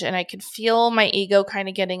exchange, and I could feel my ego kind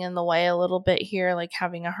of getting in the way a little bit here, like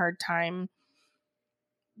having a hard time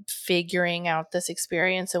figuring out this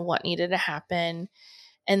experience and what needed to happen.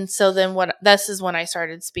 And so then this is when I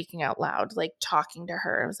started speaking out loud, like talking to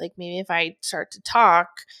her. I was like, maybe if I start to talk,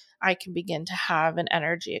 I can begin to have an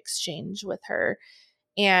energy exchange with her.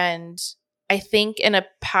 And I think in a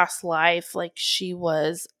past life, like she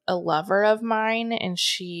was a lover of mine, and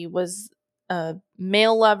she was a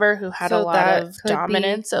male lover who had a lot of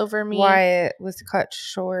dominance over me. Why it was cut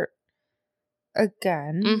short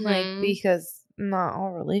again, like because not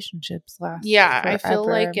all relationships last. Yeah, forever. I feel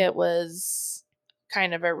like it was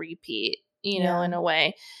kind of a repeat, you know, in a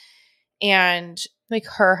way. And Like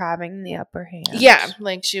her having the upper hand. Yeah,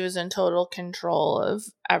 like she was in total control of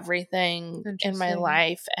everything in my Interesting.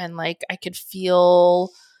 life, and like I could feel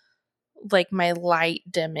like my light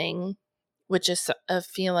dimming, which is a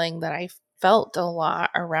feeling that I felt a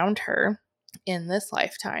lot around her in this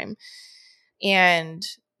lifetime.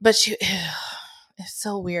 But she, it's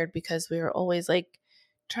so weird because we were always like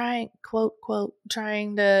trying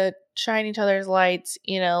to shine each other's lights,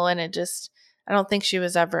 and it just, I don't think she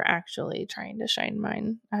was ever actually trying to shine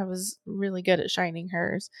mine. I was really good at shining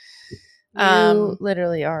hers. You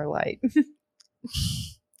literally are light.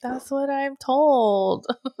 That's what I'm told.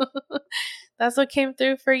 That's what came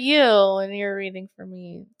through for you when you're reading for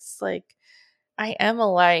me. It's like, I am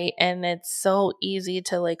a light, and it's so easy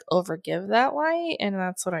to like overgive that light, and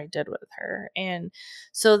that's what I did with her. And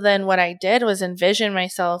so then what I did was envision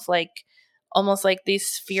myself like almost like these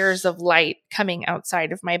spheres of light coming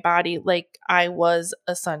outside of my body, like I was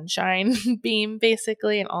a sunshine beam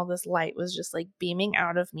basically, and all this light was just like beaming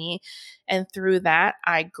out of me, and through that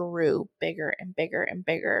I grew bigger and bigger and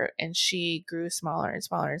bigger, and she grew smaller and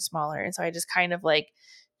smaller and smaller. And so I just kind of like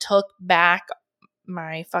took back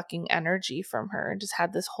my fucking energy from her and just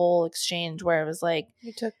had this whole exchange where it was like,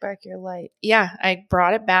 you took back your light. Yeah, I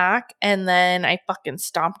brought it back, and then I fucking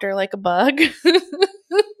stomped her like a bug.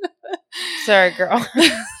 Sorry, girl.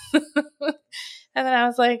 And then I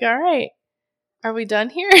was like, all right, are we done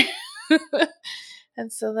here?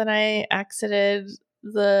 And so then I exited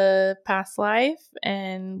the past life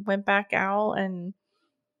and went back out and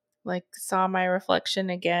like saw my reflection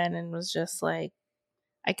again, and was just like,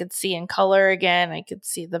 I could see in color again. I could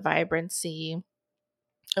see the vibrancy.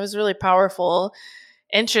 It was really powerful,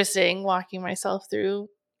 interesting walking myself through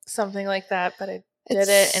something like that, but I did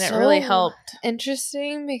it, and it really helped.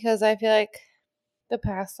 Interesting because I feel like the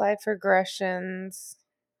past life regressions,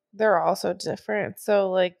 they're also different.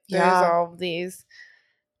 So like there's all these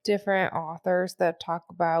different authors that talk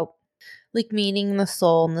about like meeting the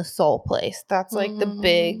soul in the soul place. That's like the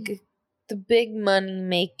big money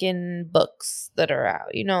making books that are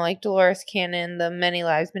out. Like Dolores Cannon, the Many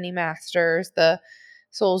Lives, Many Masters, the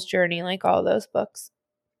Soul's Journey, like all those books.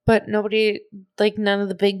 But nobody, like none of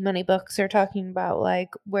the big money books are talking about like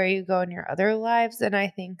where you go in your other lives. And I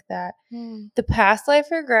think that the past life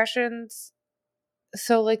regressions,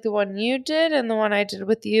 so like the one you did and the one I did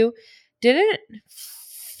with you, didn't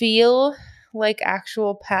feel like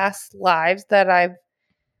actual past lives that I've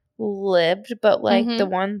lived, but like the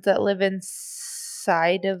ones that live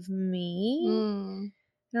inside of me.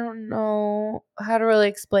 I don't know how to really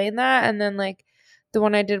explain that. And then like the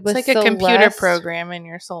one I did with It's like a computer program in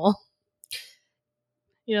your soul.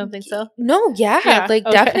 You don't think so? No, yeah. Like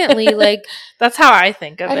okay. Definitely like that's how I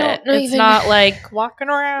think of it. It's not like walking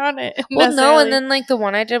around it. Well, no, and then like the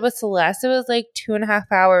one I did with Celeste, it was like 2.5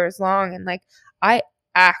 hours long, and like I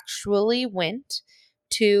actually went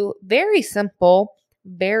to very simple,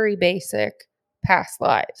 very basic past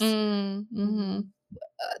lives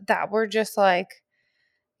that were just like,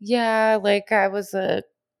 yeah, like I was a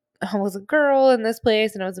girl in this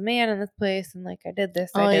place, and I was a man in this place, and like I did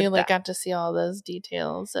this. Oh, I did you like that. got to see all those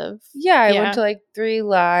details of. Yeah, I went to like 3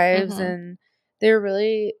 lives, and they were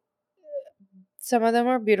really. Some of them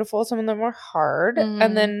were beautiful, some of them were hard.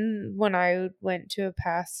 And then when I went to a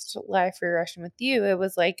past life regression with you, it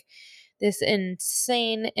was like this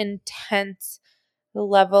insane, intense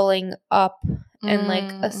leveling up in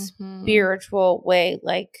like a spiritual way.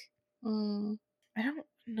 Like, I don't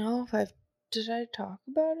know if did I talk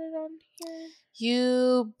about it on here?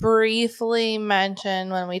 You briefly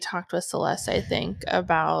mentioned when we talked with Celeste, I think,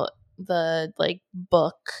 about the like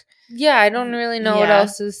book. Yeah, I don't really know what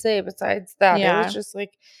else to say besides that. It was just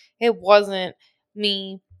like, it wasn't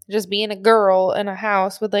me just being a girl in a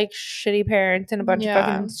house with like shitty parents and a bunch of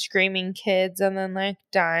fucking screaming kids and then like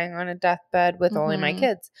dying on a deathbed with only my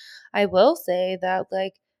kids. I will say that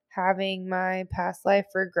like having my past life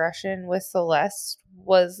regression with Celeste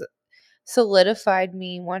was solidified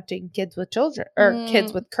me wanting kids with children or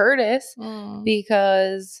kids with Curtis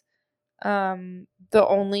because the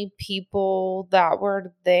only people that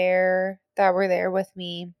were there with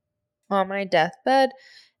me on my deathbed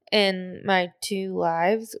in my 2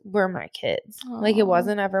 lives were my kids. Aww. Like it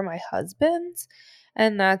wasn't ever my husband's,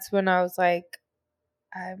 and that's when I was like,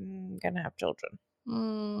 I'm gonna have children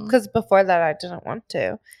because before that I didn't want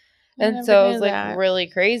to. And so it was like really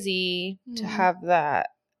crazy to have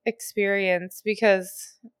that experience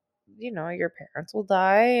because your parents will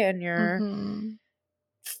die and your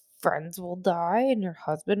friends will die and your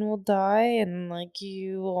husband will die and like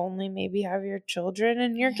you will only maybe have your children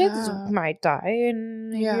and your kids might die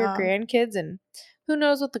and maybe your grandkids and who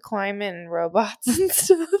knows with the climate and robots and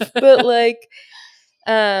stuff. But like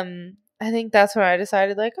I think that's when I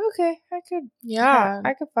decided, like, okay, I could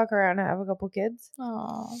fuck around and have a couple kids.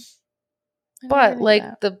 Oh, But like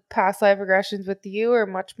the past life regressions with you are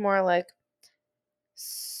much more like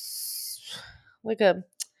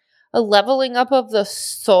a leveling up of the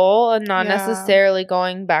soul and not necessarily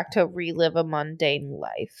going back to relive a mundane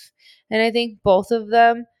life. And I think both of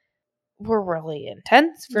them were really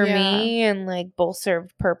intense for me, and like both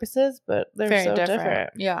served purposes, but they're very so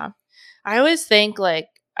different. Yeah. I always think like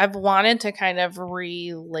I've wanted to kind of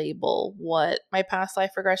relabel what my past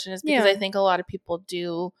life regression is, because I think a lot of people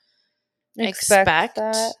do expect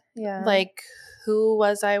that. Yeah. Like, who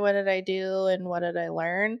was I? What did I do? And what did I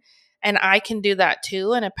learn? And I can do that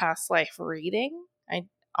too in a past life reading. I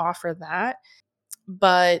offer that.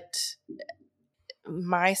 But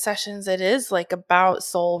my sessions, it is like about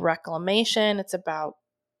soul reclamation. It's about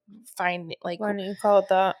finding, like, why don't you call it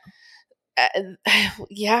that?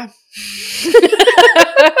 Yeah.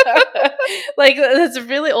 Like, that's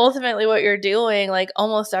really ultimately what you're doing. Like,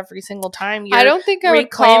 almost every single time you're, I don't think I would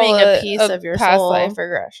reclaiming call a piece of your past soul. life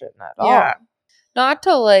regression at all. Not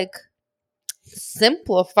to like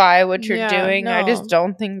simplify what you're doing. I just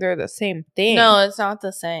don't think they're the same thing. No, it's not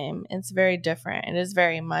the same. It's very different. It is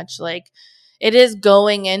very much like, it is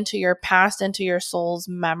going into your past, into your soul's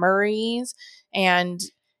memories, and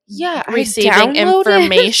receiving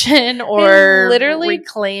information or literally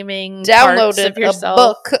reclaiming parts of yourself. A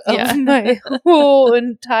book of my whole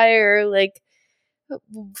entire, like,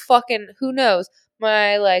 fucking, who knows,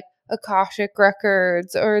 my like Akashic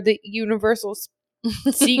records or the universal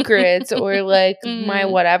secrets or like my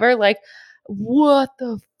whatever, like, what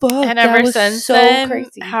the fuck? And ever since so then,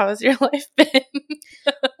 crazy. How has your life been?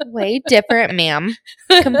 Way different, ma'am.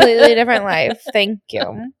 Completely different life. Thank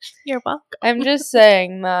you. You're welcome. I'm just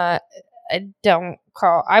saying that that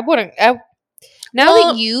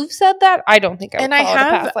you've said that, I don't think I would call it a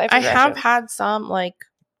past life regression. I have had some, like,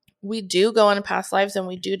 we do go into past lives and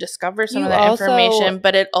we do discover some of that information,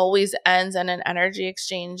 but it always ends in an energy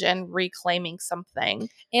exchange and reclaiming something.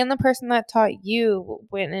 And the person that taught you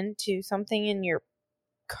went into something in your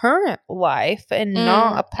current life and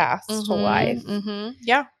not a past life.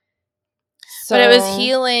 Yeah. So, but it was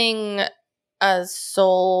healing a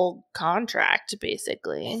soul contract,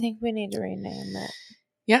 basically. I think we need to rename it.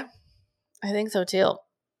 Yeah. I think so too.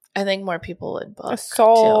 I think more people would book a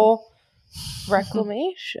soul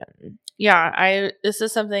reclamation. Yeah, this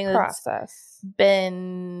is something that's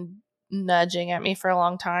been nudging at me for a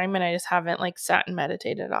long time, and I just haven't like sat and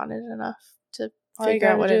meditated on it enough to figure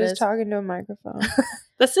out what it is. Talking to a microphone.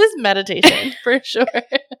 This is meditation for sure.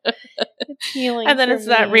 It's healing, and then it's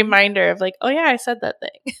that reminder of like, oh yeah, I said that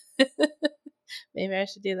thing. Maybe I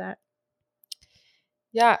should do that.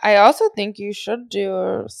 Yeah, I also think you should do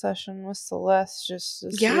a session with Celeste just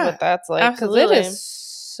to see what that's like, because it is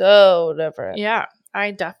so different. Yeah,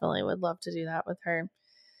 I definitely would love to do that with her.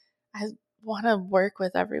 I want to work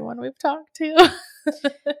with everyone we've talked to.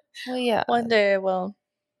 Well, yeah. One day I will.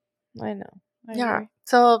 I know. I agree.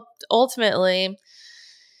 So ultimately,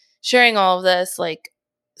 sharing all of this, like,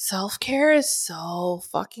 self-care is so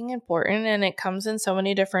fucking important, and it comes in so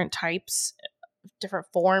many different types, different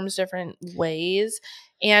forms, different ways,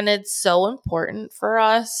 and it's so important for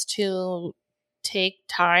us to take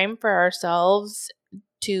time for ourselves,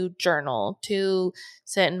 to journal, to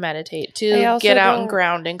sit and meditate, to get out and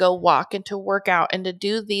ground and go walk and to work out and to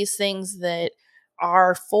do these things that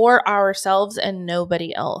are for ourselves and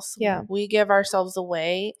nobody else. Yeah. We give ourselves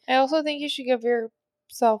away. I also think you should give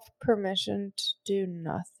yourself permission to do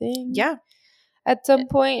nothing. Yeah. At some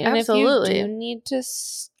point. And absolutely. If you do need to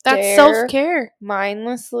stare that's self-care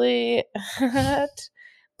mindlessly at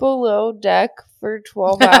below deck for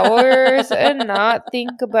 12 hours and not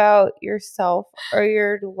think about yourself or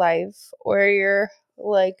your life or your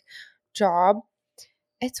like job,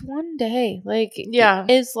 it's one day. Like, yeah,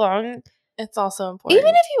 as long, it's also important.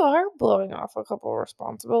 Even if you are blowing off a couple of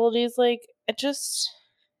responsibilities, like, it's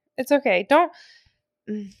okay.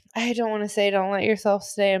 I don't want to say don't let yourself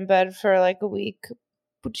stay in bed for like a week,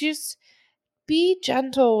 but just be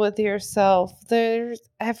gentle with yourself.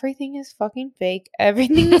 Everything is fucking fake.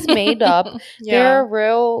 Everything is made up. Yeah.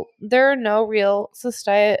 There are no real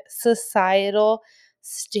societal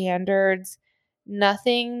standards.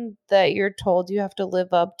 Nothing that you're told you have to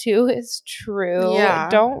live up to is true. Yeah.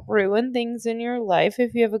 Don't ruin things in your life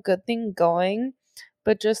if you have a good thing going,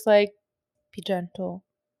 but just like be gentle.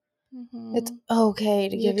 Mm-hmm. It's okay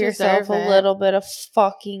to give yourself a little bit of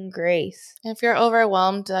fucking grace. If you're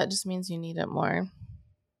overwhelmed, that just means you need it more.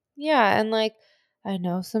 Yeah, and like I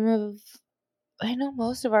know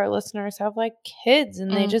most of our listeners have like kids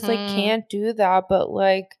and they just like can't do that, but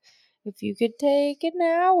like if you could take an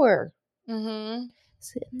hour,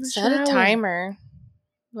 Sit in the Set a shower. timer.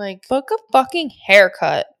 Like, book a fucking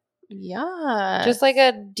haircut. yeah. Just like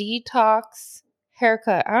a detox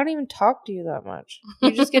haircut. I don't even talk to you that much.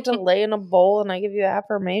 You just get to lay in a bowl and I give you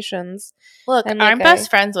affirmations. Look, and I'm best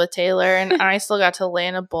friends with Taylor, and I still got to lay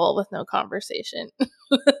in a bowl with no conversation.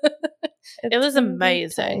 It was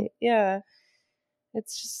amazing. Yeah.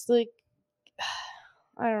 It's just like,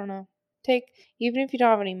 I don't know. Even if you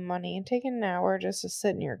don't have any money, take an hour just to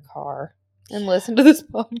sit in your car and listen to this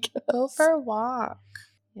podcast. Go for a walk.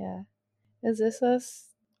 Yeah. Is this us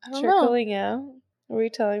I don't trickling out? Are we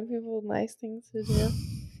telling people nice things to do?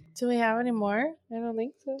 Do we have any more? I don't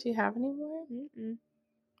think so. Do you have any more? Mm-mm.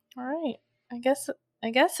 All right. I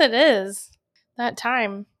guess it is that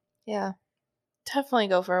time. Yeah. Definitely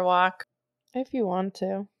go for a walk If you want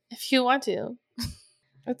to. if you want to.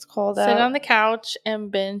 It's cold out. Sit on the couch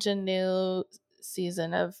and binge a new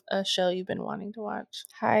season of a show you've been wanting to watch.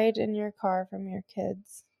 Hide in your car from your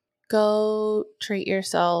kids. Go treat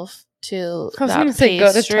yourself to I was that gonna say go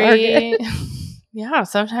to pastry. Target. Yeah,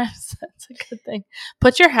 sometimes that's a good thing.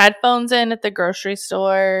 Put your headphones in at the grocery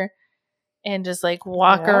store and just like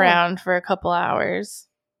walk around for a couple hours.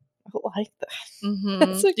 I like that.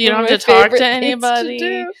 Mm-hmm. Like you don't have to talk to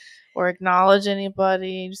anybody or acknowledge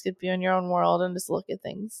anybody. You just get to be in your own world and just look at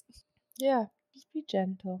things. Yeah, just be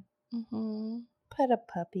gentle. Mm-hmm. Pet a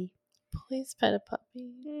puppy. Please pet a puppy.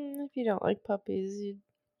 If you don't like puppies, you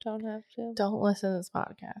don't have to. Don't listen to this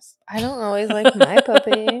podcast. I don't always like my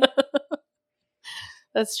puppy.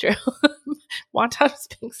 That's true. Wonton was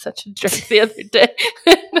being such a jerk the other day.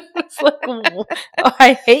 It's like, oh,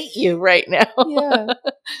 I hate you right now. Yeah.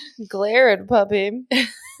 Glare at a puppy.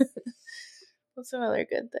 What's another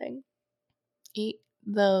good thing? Eat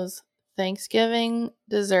those Thanksgiving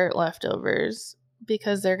dessert leftovers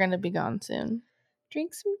because they're going to be gone soon.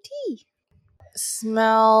 Drink some tea.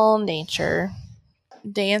 Smell nature.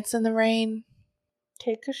 Dance in the rain.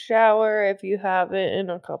 Take a shower if you haven't in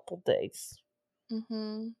a couple days.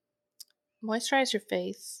 Mm-hmm. Moisturize your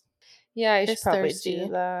face. Yeah, I should It's probably thirsty. do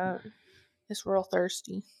that. It's real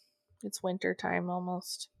thirsty. It's winter time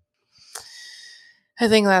almost. I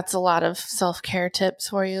think that's a lot of self-care tips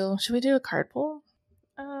for you. Should we do a card pull?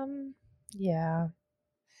 Yeah.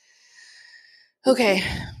 Okay.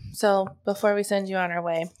 So before we send you on our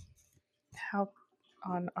way,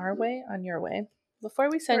 on your way. Before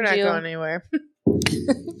we send We're not you going anywhere.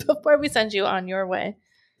 before we send you on your way,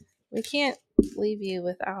 we can't leave you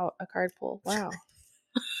without a card pull. Wow.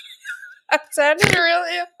 That sounded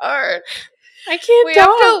really hard. I can't We talk.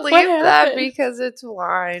 have to leave What that happened? because it's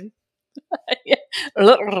wine.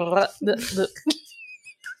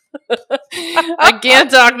 I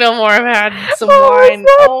can't talk no more. I've had some wine.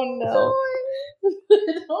 Oh no.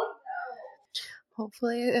 I don't know.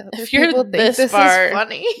 Hopefully, If you're people think this this far, is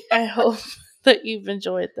funny. I hope that you've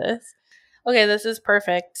enjoyed this. Okay, this is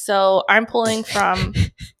perfect. So I'm pulling from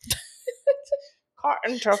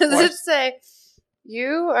Cotton Tough Does it Force. say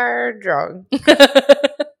you are drunk?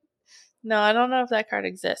 No, I don't know if that card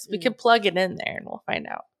exists. We can plug it in there and we'll find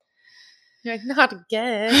out. You're like, not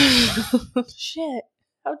again. Shit.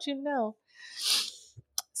 How'd you know?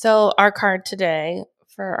 So our card today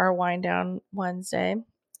for our Wind Down Wednesday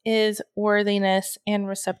is worthiness and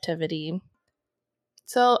receptivity.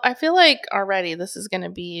 So I feel like already this is going to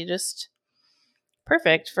be just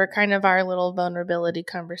perfect for kind of our little vulnerability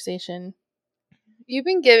conversation. You've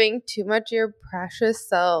been giving too much of your precious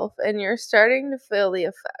self, and you're starting to feel the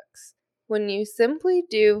effects. When you simply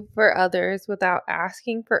do for others without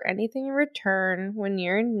asking for anything in return when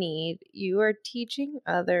you're in need, you are teaching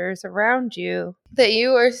others around you that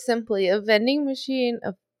you are simply a vending machine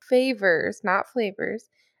of favors, not flavors,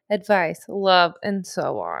 advice, love, and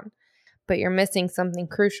so on. But you're missing something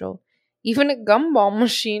crucial. Even a gumball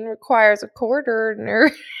machine requires a quarter in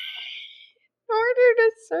order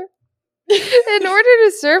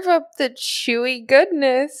to serve up the chewy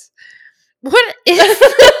goodness. What is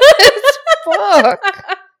this book?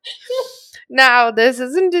 Now, this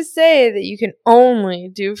isn't to say that you can only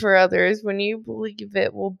do for others when you believe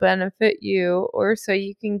it will benefit you or so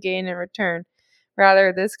you can gain in return.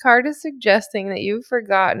 Rather, this card is suggesting that you've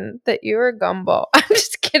forgotten that you're a gumball. I'm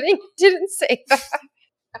just kidding. Didn't say that.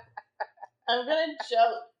 I'm going to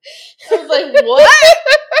joke. I was like, what?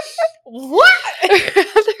 What?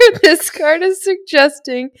 Rather, this card is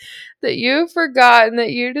suggesting that you've forgotten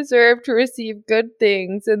that you deserve to receive good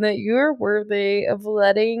things and that you are worthy of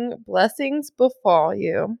letting blessings befall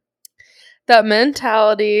you. That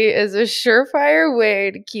mentality is a surefire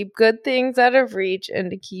way to keep good things out of reach and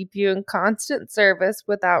to keep you in constant service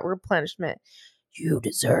without replenishment. You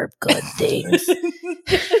deserve good things.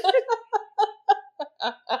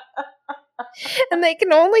 And they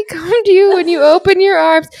can only come to you when you open your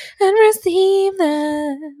arms and receive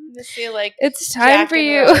them. You see, like, it's time Jack for and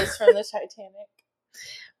you. Rose from the Titanic.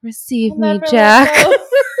 Receive I'll me, never let Jack. go.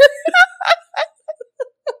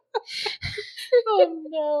 Oh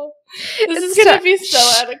no! This is gonna be so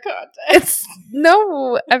out of context.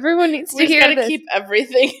 Everyone needs to We just hear gotta this. keep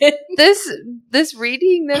everything in. This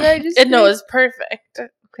reading that I just No, did. it's perfect.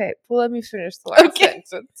 Okay, well, let me finish the last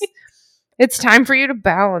sentence. It's time for you to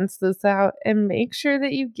balance this out and make sure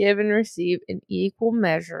that you give and receive in equal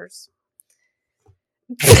measures.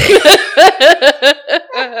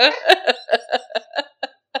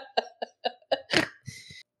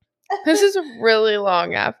 This is a really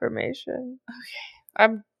long affirmation. Okay.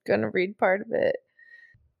 I'm going to read part of it.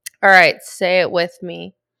 All right, say it with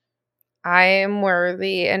me. I am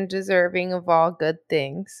worthy and deserving of all good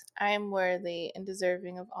things. I am worthy and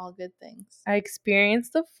deserving of all good things. I experience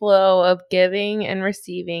the flow of giving and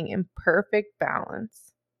receiving in perfect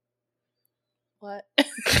balance. What? I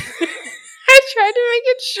tried to make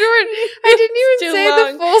it short. I didn't even say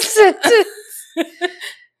long. the full sentence.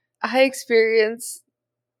 I experience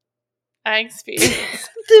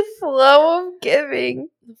the flow of giving.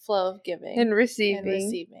 The flow of giving. And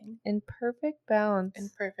receiving. In perfect balance.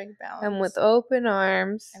 And with open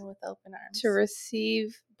arms. To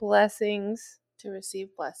receive blessings. With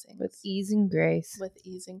ease and grace.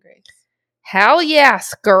 Hell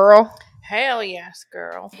yes, girl. Hell yes,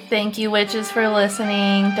 girl. Thank you, witches, for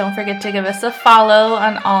listening. Don't forget to give us a follow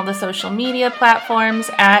on all the social media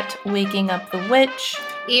platforms at Waking Up the Witch.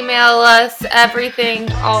 Email us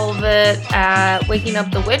everything, all of it, at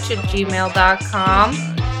wakingupthewitch@gmail.com.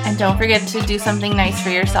 And don't forget to do something nice for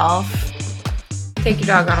yourself. Take your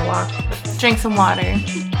dog on a walk. Drink some water.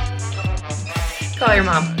 Call your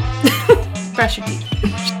mom. Brush your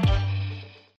teeth.